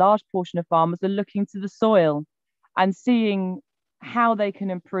think quite a large portion of farmers are looking to the soil and seeing how they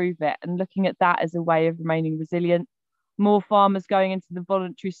can improve it, and looking at that as a way of remaining resilient. More farmers going into the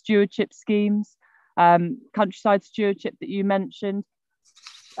voluntary stewardship schemes, countryside stewardship that you mentioned.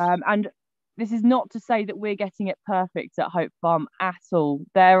 And this is not to say that we're getting it perfect at Hope Farm at all.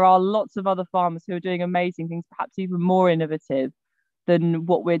 There are lots of other farmers who are doing amazing things, perhaps even more innovative than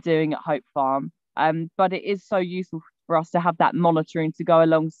what we're doing at Hope Farm. But it is so useful for us to have that monitoring to go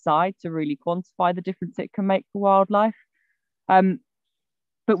alongside to really quantify the difference it can make for wildlife.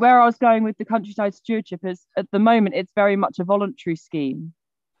 But where I was going with the countryside stewardship is, at the moment, it's very much a voluntary scheme.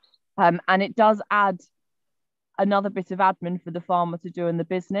 And it does add another bit of admin for the farmer to do in the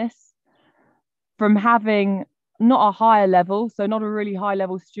business. From having not a higher level, so not a really high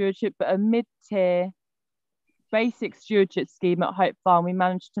level stewardship, but a mid-tier basic stewardship scheme at Hope Farm. We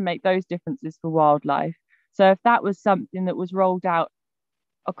managed to make those differences for wildlife. So if that was something that was rolled out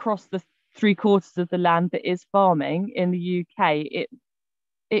across the 3/4 of the land that is farming in the UK,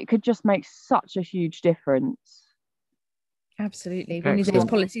 it could just make such a huge difference. Absolutely. We need those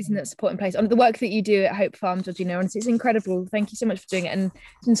policies and that support in place. The work that you do at Hope Farm, Georgina, honestly, it's incredible. Thank you so much for doing it. And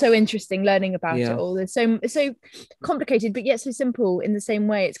it's been so interesting learning about it all. It's so complicated, but yet so simple in the same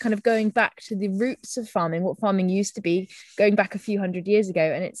way. It's kind of going back to the roots of farming, what farming used to be, going back a few hundred years ago.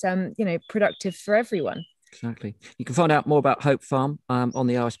 And it's, productive for everyone. Exactly. You can find out more about Hope Farm on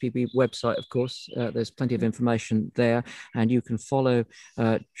the RSPB website, of course. There's plenty of information there. And you can follow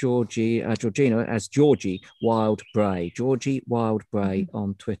Georgina as Georgie Wild Bray. Georgie Wild Bray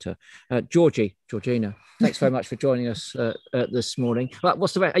on Twitter. Georgina, thanks very much for joining us this morning.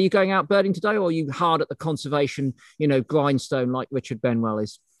 What's the rest? Are you going out birding today, or are you hard at the conservation, grindstone like Richard Benwell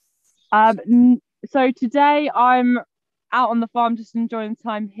is? So today I'm out on the farm just enjoying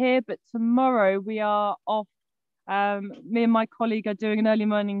time here, but tomorrow we are off. Me and my colleague are doing an early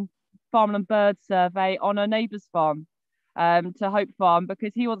morning farm and bird survey on a neighbour's farm to Hope Farm,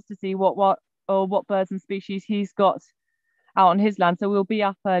 because he wants to see what birds and species he's got out on his land. So we'll be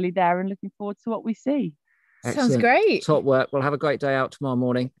up early there and looking forward to what we see. Excellent. Sounds great. Top work. Well, have a great day out tomorrow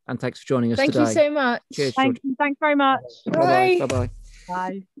morning, and thanks for joining us today. Thank you so much. Cheers. Thanks very much. Bye. Bye-bye.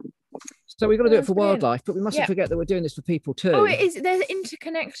 Bye. So we've got to do it for wildlife, but we mustn't forget that we're doing this for people too. Oh, it is. They're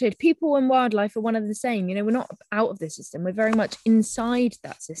interconnected. People and wildlife are one of the same. We're not out of the system. We're very much inside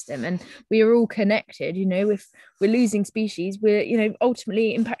that system, and we are all connected. If we're losing species, we're,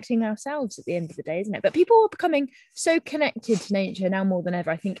 ultimately impacting ourselves at the end of the day, isn't it? But people are becoming so connected to nature now more than ever.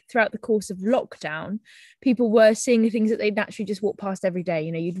 I think throughout the course of lockdown, people were seeing the things that they naturally just walk past every day.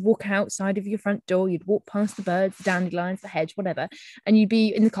 You'd walk outside of your front door, you'd walk past the birds, the dandelions, the hedge, whatever, and you'd be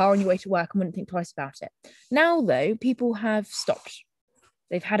in the car on your way to work and wouldn't think twice about it. Now, though, people have stopped.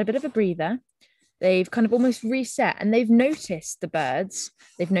 They've had a bit of a breather. They've kind of almost reset, and they've noticed the birds.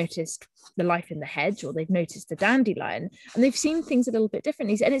 They've noticed the life in the hedge, or they've noticed the dandelion, and they've seen things a little bit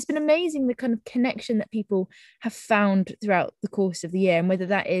differently. And it's been amazing, the kind of connection that people have found throughout the course of the year. And whether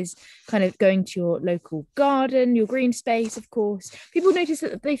that is kind of going to your local garden, your green space, of course, people noticed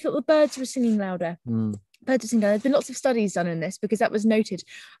that they thought the birds were singing louder. There's been lots of studies done in this, because that was noted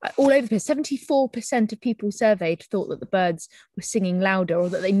all over the place. 74% of people surveyed thought that the birds were singing louder, or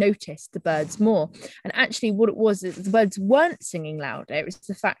that they noticed the birds more. And actually what it was is the birds weren't singing louder. It was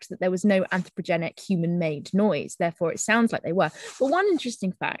the fact that there was no anthropogenic human-made noise. Therefore, it sounds like they were. But one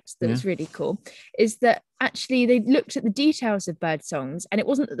interesting fact that was really cool is that actually they looked at the details of bird songs, and it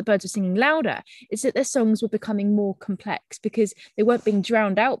wasn't that the birds were singing louder, it's that their songs were becoming more complex, because they weren't being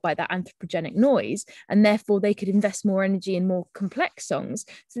drowned out by that anthropogenic noise, and therefore they could invest more energy in more complex songs.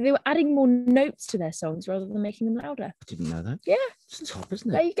 So they were adding more notes to their songs rather than making them louder. I didn't know that. Yeah. It's top, isn't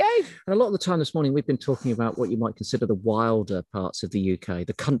it? There you go. And a lot of the time this morning, we've been talking about what you might consider the wilder parts of the UK,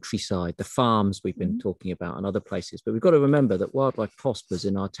 the countryside, the farms we've been talking about, and other places. But we've got to remember that wildlife prospers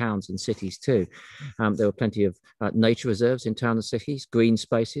in our towns and cities too. There were plenty of nature reserves in towns and cities, green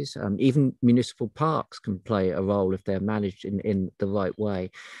spaces, even municipal parks can play a role if they're managed in the right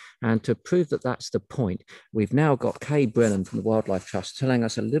way. And to prove that that's the point, we've now got Kay Brennan from the Wildlife Trust telling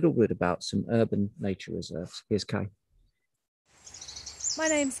us a little bit about some urban nature reserves. Here's Kay. My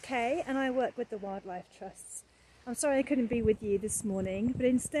name's Kay, and I work with the Wildlife Trusts. I'm sorry I couldn't be with you this morning, but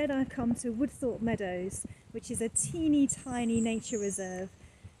instead I've come to Woodthorpe Meadows, which is a teeny tiny nature reserve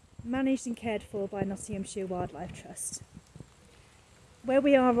managed and cared for by Nottinghamshire Wildlife Trust. Where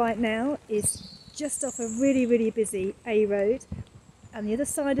we are right now is just off a really busy A road, and the other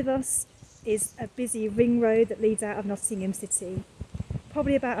side of us is a busy ring road that leads out of Nottingham City.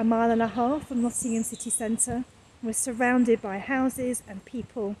 Probably about 1.5 miles from Nottingham City Centre. We're surrounded by houses and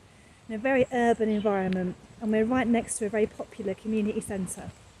people in a very urban environment, and we're right next to a very popular community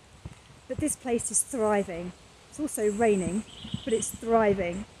centre. But this place is thriving. It's also raining, but it's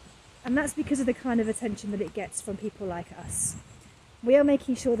thriving. And that's because of the kind of attention that it gets from people like us. We are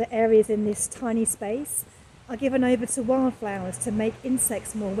making sure that areas in this tiny space are given over to wildflowers to make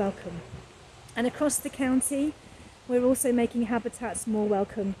insects more welcome. And across the county, we're also making habitats more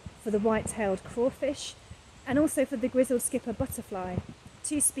welcome for the white-tailed crawfish and also for the grizzled skipper butterfly,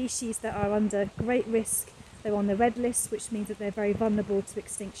 2 species that are under great risk. They're on the red list, which means that they're very vulnerable to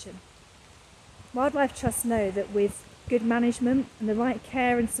extinction. Wildlife trusts know that with good management and the right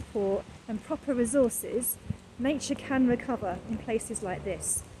care and support and proper resources, nature can recover in places like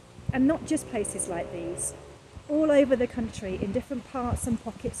this, and not just places like these. All over the country, in different parts and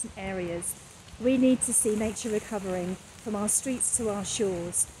pockets and areas, We need to see nature recovering from our streets to our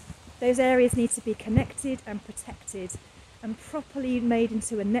shores. Those areas need to be connected and protected and properly made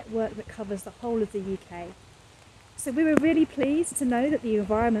into a network that covers the whole of the UK. So we were really pleased to know that the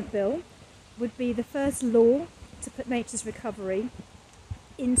Environment Bill would be the first law to put nature's recovery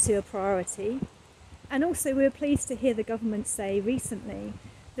into a priority. And also we were pleased to hear the government say recently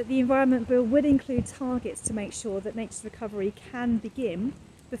that the Environment Bill would include targets to make sure that nature's recovery can begin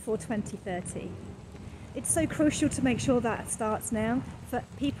before 2030. It's so crucial to make sure that starts now for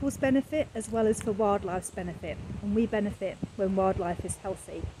people's benefit as well as for wildlife's benefit, and we benefit when wildlife is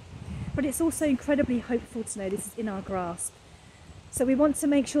healthy. But it's also incredibly hopeful to know this is in our grasp. So we want to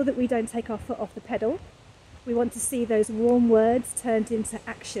make sure that we don't take our foot off the pedal. We want to see those warm words turned into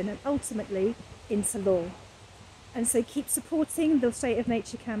action and ultimately into law. And so keep supporting the State of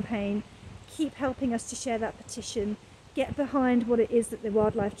Nature campaign, keep helping us to share that petition, get behind what it is that the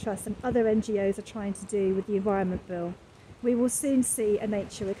Wildlife Trust and other NGOs are trying to do with the Environment Bill. We will soon see a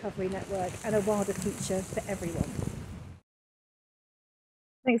nature recovery network and a wilder future for everyone.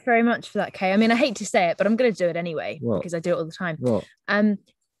 Thanks very much for that, Kay. I mean, I hate to say it, but I'm going to do it anyway because I do it all the time. What?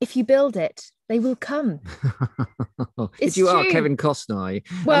 If you build it, they will come. If you are Kevin Costner,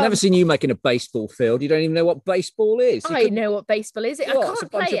 well, I've never seen you making a baseball field. You don't even know what baseball is. I know what baseball is. I can't it's a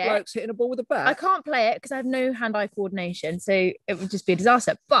bunch play of blokes hitting a ball with a bat. I can't play it because I have no hand-eye coordination, so it would just be a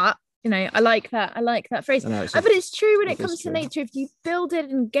disaster. But you know, I like that phrase. But it's true when it comes to nature. If you build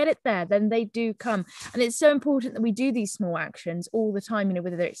it and get it there, then they do come. And it's so important that we do these small actions all the time, you know,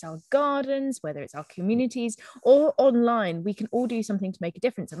 whether it's our gardens, whether it's our communities or online, we can all do something to make a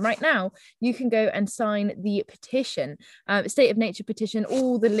difference. And right now you can go and sign the petition, State of Nature petition.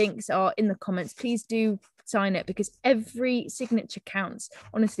 All the links are in the comments. Please do sign it because every signature counts.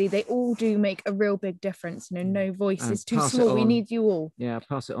 Honestly, they all do make a real big difference. You know, no voice is too small. We need you all. Yeah,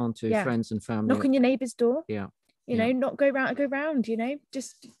 pass it on to friends and family. Knock on your neighbour's door. Yeah. You know, not go round, you know,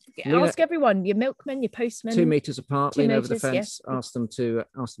 just ask everyone, your milkman, your postman. 2 meters apart, lean over the fence, ask them to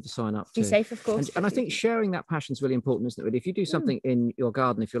sign up. Be safe, of course. And I think sharing that passion is really important, isn't it? Really? If you do something in your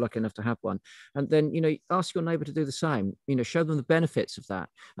garden, if you're lucky enough to have one, and then, you know, ask your neighbour to do the same, you know, show them the benefits of that.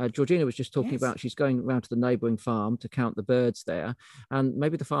 Georgina was just talking about she's going around to the neighbouring farm to count the birds there. And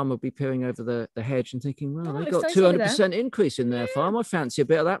maybe the farmer will be peering over the hedge and thinking, well, they've got 200% increase in their farm. I fancy a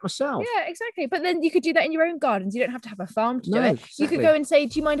bit of that myself. Yeah, exactly. But then you could do that in your own gardens. You don't have to have a farm to do it. Exactly. You could go and say,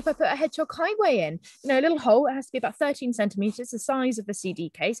 do you mind if I put a hedgehog highway in? You know, a little hole. It has to be about 13 centimetres, the size of a CD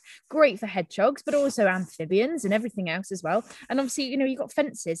case. Great for hedgehogs, but also amphibians and everything else as well. And obviously, you know, you've got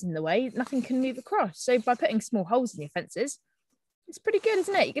fences in the way. Nothing can move across. So by putting small holes in your fences, it's pretty good,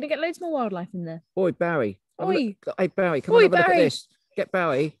 isn't it? You're going to get loads more wildlife in there. Oi, Barry. Oi. Hey, Barry, come on, have a look at this. Get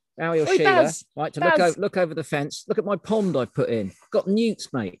Barry. Barry or Oi, Sheila, Baz. right, to look over the fence. Look at my pond I've put in. Got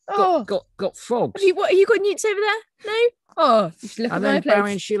newts, mate. Got frogs. Have you got newts over there? No? Oh, you should look and at then my place.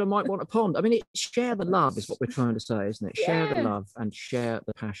 Barry and Sheila might want a pond. I mean, share the love is what we're trying to say, isn't it? Yeah. Share the love and share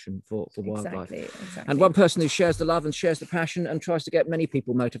the passion for wildlife. Exactly. And one person who shares the love and shares the passion and tries to get many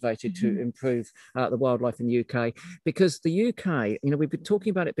people motivated to improve the wildlife in the UK, because the UK, you know, we've been talking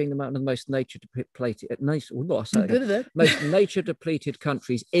about it being one of the most nature depleted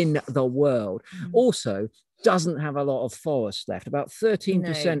countries in the world. Also, doesn't have a lot of forest left, about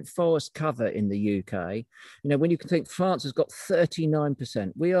 13% forest cover in the UK. You know, when you can think France has got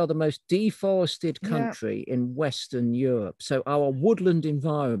 39%, we are the most deforested country in Western Europe. So our woodland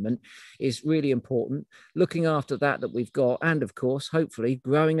environment is really important, looking after that we've got, and of course, hopefully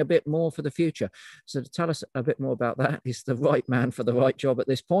growing a bit more for the future. So to tell us a bit more about that is the right man for the right job at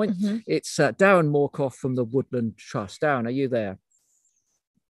this point. It's Darren Moorcock from the Woodland Trust. Darren, are you there?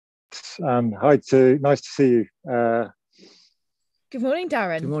 Nice to see you. Good morning,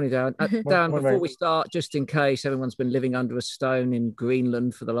 Darren. Good morning, Darren. Darren, before we start, just in case everyone's been living under a stone in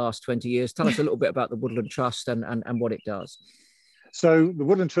Greenland for the last 20 years, tell us a little bit about the Woodland Trust and what it does. So the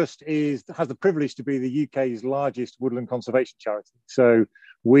Woodland Trust has the privilege to be the UK's largest woodland conservation charity. So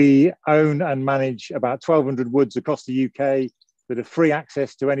we own and manage about 1,200 woods across the UK that are free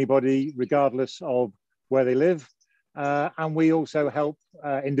access to anybody, regardless of where they live. And we also help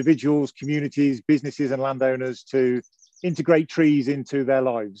individuals, communities, businesses and landowners to integrate trees into their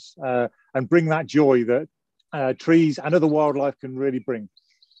lives and bring that joy that trees and other wildlife can really bring.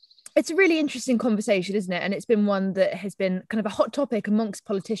 It's a really interesting conversation, isn't it? And it's been one that has been kind of a hot topic amongst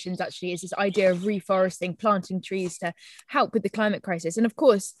politicians, actually, is this idea of reforesting, planting trees to help with the climate crisis. And of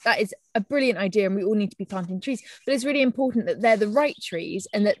course, that is a brilliant idea and we all need to be planting trees. But it's really important that they're the right trees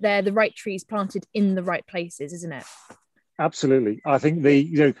and that they're the right trees planted in the right places, isn't it? Absolutely. I think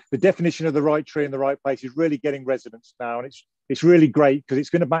the definition of the right tree in the right place is really getting resonance now. And it's really great because it's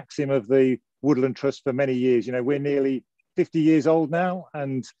been a maxim of the Woodland Trust for many years. You know, we're nearly 50 years old now,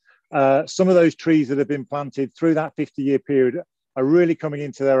 and some of those trees that have been planted through that 50-year period are really coming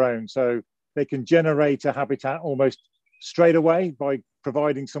into their own. So they can generate a habitat almost straight away by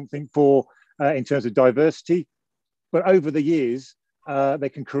providing something for in terms of diversity. But over the years, they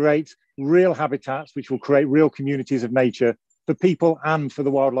can create real habitats which will create real communities of nature for people and for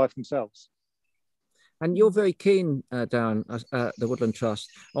the wildlife themselves. And you're very keen, Darren, the Woodland Trust,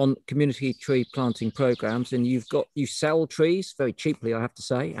 on community tree planting programs, and you sell trees very cheaply, I have to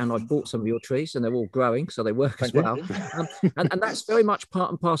say. And I've bought some of your trees, and they're all growing, so they work as well. And that's very much part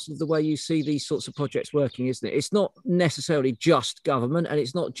and parcel of the way you see these sorts of projects working, isn't it? It's not necessarily just government, and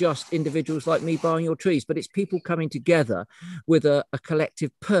it's not just individuals like me buying your trees, but it's people coming together with a collective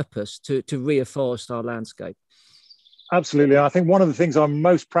purpose to reforest our landscape. Absolutely. I think one of the things I'm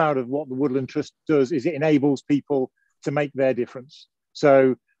most proud of what the Woodland Trust does is it enables people to make their difference.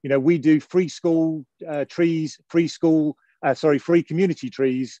 So, you know, we do free school trees, free community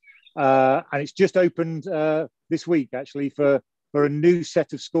trees. And it's just opened this week, actually, for a new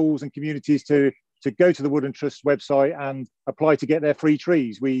set of schools and communities to go to the Woodland Trust website and apply to get their free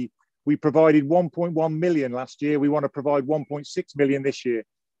trees. We provided 1.1 million last year. We want to provide 1.6 million this year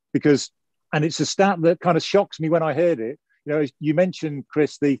and it's a stat that kind of shocks me when I heard it. You know, you mentioned,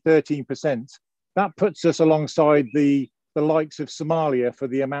 Chris, the 13%. That puts us alongside the likes of Somalia for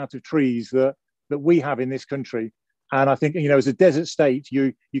the amount of trees that we have in this country. And I think, you know, as a desert state,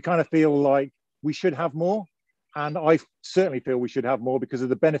 you kind of feel like we should have more. And I certainly feel we should have more because of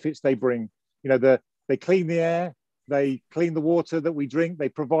the benefits they bring. You know, they clean the air, they clean the water that we drink, they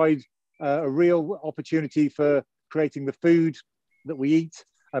provide a real opportunity for creating the food that we eat.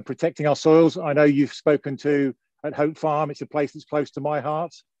 Protecting our soils. I know you've spoken to at Hope Farm. It's a place that's close to my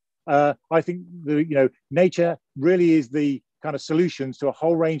heart. I think nature really is the kind of solutions to a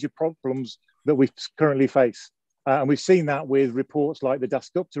whole range of problems that we currently face. And we've seen that with reports like the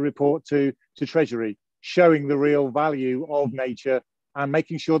Dasgupta report to Treasury, showing the real value of nature and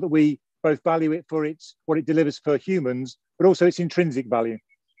making sure that we both value it for what it delivers for humans, but also its intrinsic value.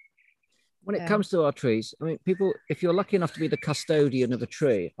 When it comes to our trees, I mean, people, if you're lucky enough to be the custodian of a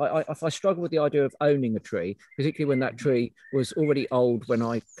tree, I struggle with the idea of owning a tree, particularly when that tree was already old when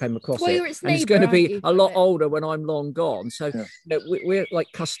I came across it. And it's going to be a lot older when I'm long gone. So you know, we're like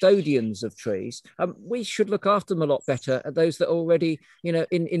custodians of trees. We should look after them a lot better at those that are already, you know,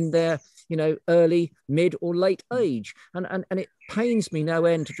 in their, you know, early, mid or late age. And it pains me no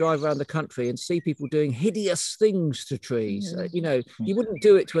end to drive around the country and see people doing hideous things to trees. You know, you wouldn't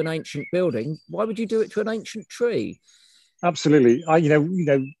do it to an ancient building. Why would you do it to an ancient tree? Absolutely.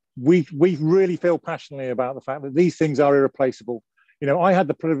 We really feel passionately about the fact that these things are irreplaceable. You know, I had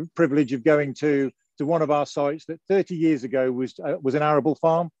the privilege of going to one of our sites that 30 years ago was an arable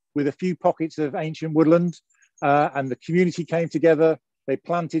farm with a few pockets of ancient woodland, and the community came together. They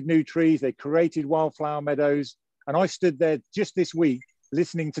planted new trees. They created wildflower meadows. And I stood there just this week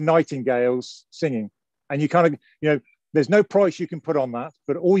listening to nightingales singing. And you kind of, you know, there's no price you can put on that,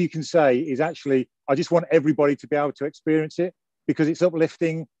 but all you can say is actually, I just want everybody to be able to experience it because it's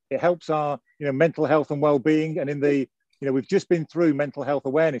uplifting. It helps our, you know, mental health and well-being. And we've just been through Mental Health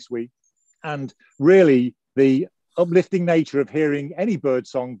Awareness Week, and really the uplifting nature of hearing any bird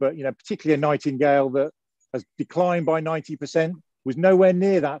song, but, you know, particularly a nightingale that has declined by 90%. Was nowhere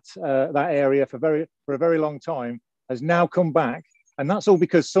near that area for a very long time, has now come back, and that's all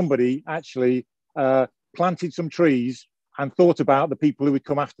because somebody actually planted some trees and thought about the people who would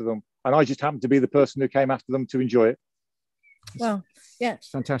come after them, and I just happened to be the person who came after them to enjoy it. Well, yeah, it's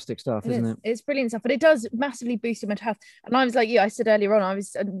fantastic stuff, isn't it? It's brilliant stuff, but it does massively boost your mental health. And I was like you, I said earlier on, I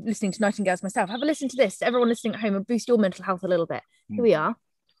was listening to nightingales myself. Have a listen to this, everyone listening at home, and boost your mental health a little bit. Here we are.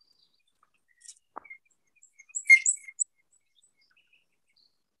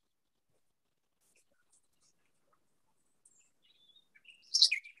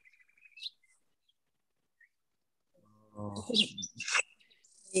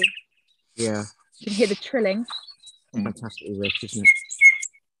 Yeah, you can hear the trilling. Fantastically rich, isn't it?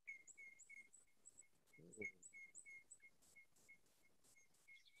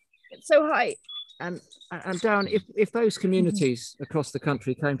 It's so high. And Darren, if those communities across the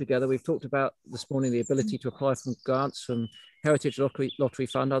country came together, we've talked about this morning the ability to apply for grants from Heritage Lottery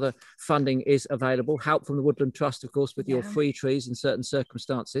Fund, other funding is available, help from the Woodland Trust, of course, with your free trees in certain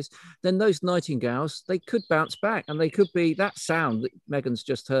circumstances, then those nightingales, they could bounce back, and they could be, that sound that Megan's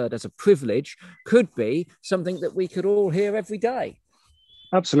just heard as a privilege, could be something that we could all hear every day.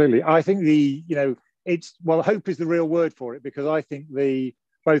 Absolutely. I think hope is the real word for it, because I think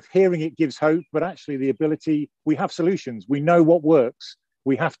both hearing it gives hope, but actually the ability, we have solutions. We know what works.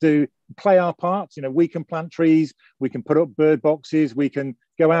 we have to play our parts. You know, we can plant trees, we can put up bird boxes, we can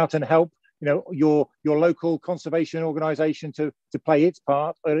go out and help, you know, your local conservation organisation to play its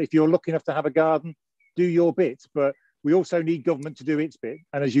part. Or if you're lucky enough to have a garden, do your bit. But we also need government to do its bit.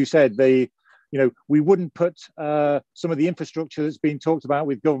 And as you said, we wouldn't put some of the infrastructure that's been talked about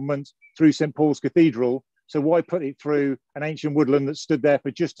with government through St Paul's Cathedral. So why put it through an ancient woodland that stood there for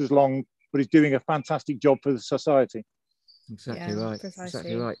just as long, but is doing a fantastic job for the society? Exactly right. Precisely.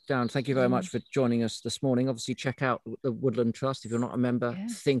 Exactly right. Darren, thank you very much for joining us this morning. Obviously, check out the Woodland Trust. If you're not a member,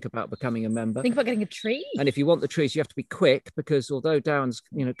 think about becoming a member. Think about getting a tree. And if you want the trees, you have to be quick, because although Darren's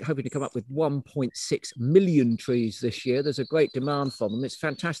hoping to come up with 1.6 million trees this year, there's a great demand for them. It's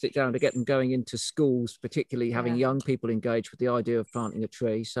fantastic, Darren, to get them going into schools, particularly having young people engaged with the idea of planting a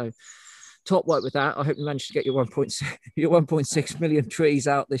tree. So top work with that. I hope you managed to get your 1.6 million trees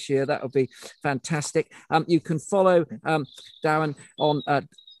out this year. That would be fantastic. You can follow Darren on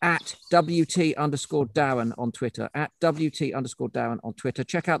at WT_Darren on Twitter, at WT_Darren on Twitter.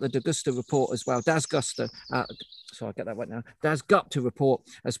 Check out the Dagusta report as well. Dasgusta, sorry, I get that right now. Dasgupta report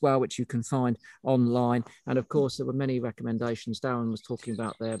as well, which you can find online. And of course, there were many recommendations. Darren was talking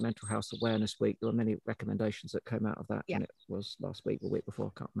about their Mental Health Awareness Week. There were many recommendations that came out of that. And it was last week or week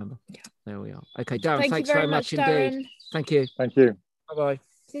before, I can't remember. There we are. Okay, Darren, thanks very much indeed. Thank you. Thank you. Bye-bye.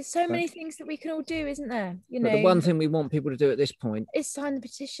 There's so many things that we can all do, isn't there? But the one thing we want people to do at this point is sign the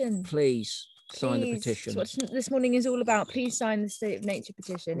petition. Please sign the petition. That's what this morning is all about. Please sign the State of Nature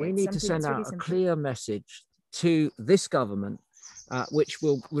petition. We need to send out a clear message to this government, which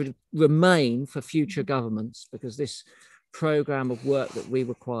will remain for future governments, because this program of work that we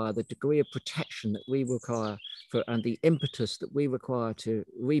require, the degree of protection that we require and the impetus that we require to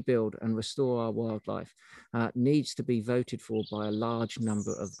rebuild and restore our wildlife needs to be voted for by a large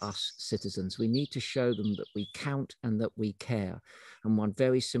number of us citizens. We need to show them that we count and that we care. And one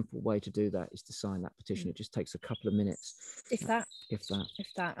very simple way to do that is to sign that petition. It just takes a couple of minutes. If that.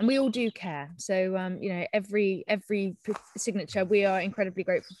 And And we all do care. So, every signature we are incredibly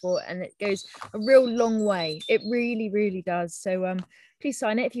grateful for, and it goes a real long way. It really, really does. So please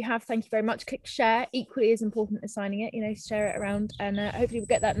sign it. If you have, thank you very much. Click share, equally as important as signing it, share it around, and hopefully we'll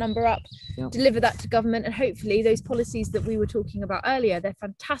get that number up, deliver that to government, and hopefully those policies that we were talking about earlier, they're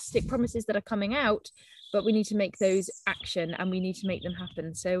fantastic promises that are coming out, but we need to make those action and we need to make them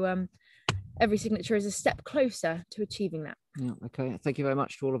happen. So every signature is a step closer to achieving that. Yeah, okay. Thank you very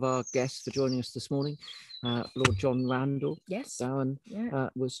much to all of our guests for joining us this morning. Lord John Randall, Darren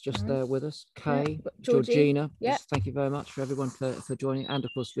was just there with us. Kay, Georgina, thank you very much for everyone for joining, and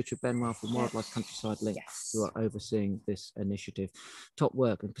of course Richard Benwell from Wildlife Countryside Link, who are overseeing this initiative. Top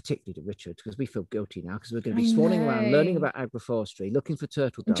work, and particularly to Richard, because we feel guilty now, because we're going to be swanning around, learning about agroforestry, looking for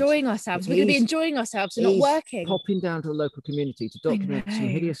turtle doves, enjoying ourselves. We're going to be enjoying ourselves and not working. Popping down to the local community to document some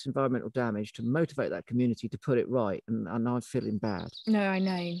hideous environmental damage, to motivate that community to put it right, and I'm feeling bad. No, I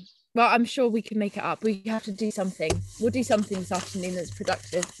know. Well, I'm sure we can make it up. We have to do something. We'll do something this afternoon that's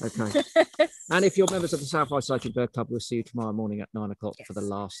productive. Okay. And if you're members of the South West Cycling Bird Club, we'll see you tomorrow morning at 9 o'clock for the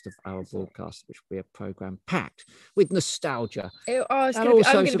last of our broadcast, which will be a programme packed with nostalgia. I'm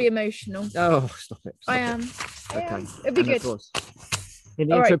going to be emotional. Oh, stop it. I am. Okay. It'll be good. Of course, in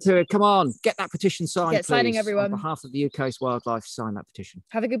the intro period, come on, get that petition signed, please. Signing, everyone. On behalf of the UK's wildlife, sign that petition.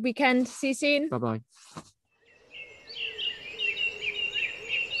 Have a good weekend. See you soon. Bye-bye.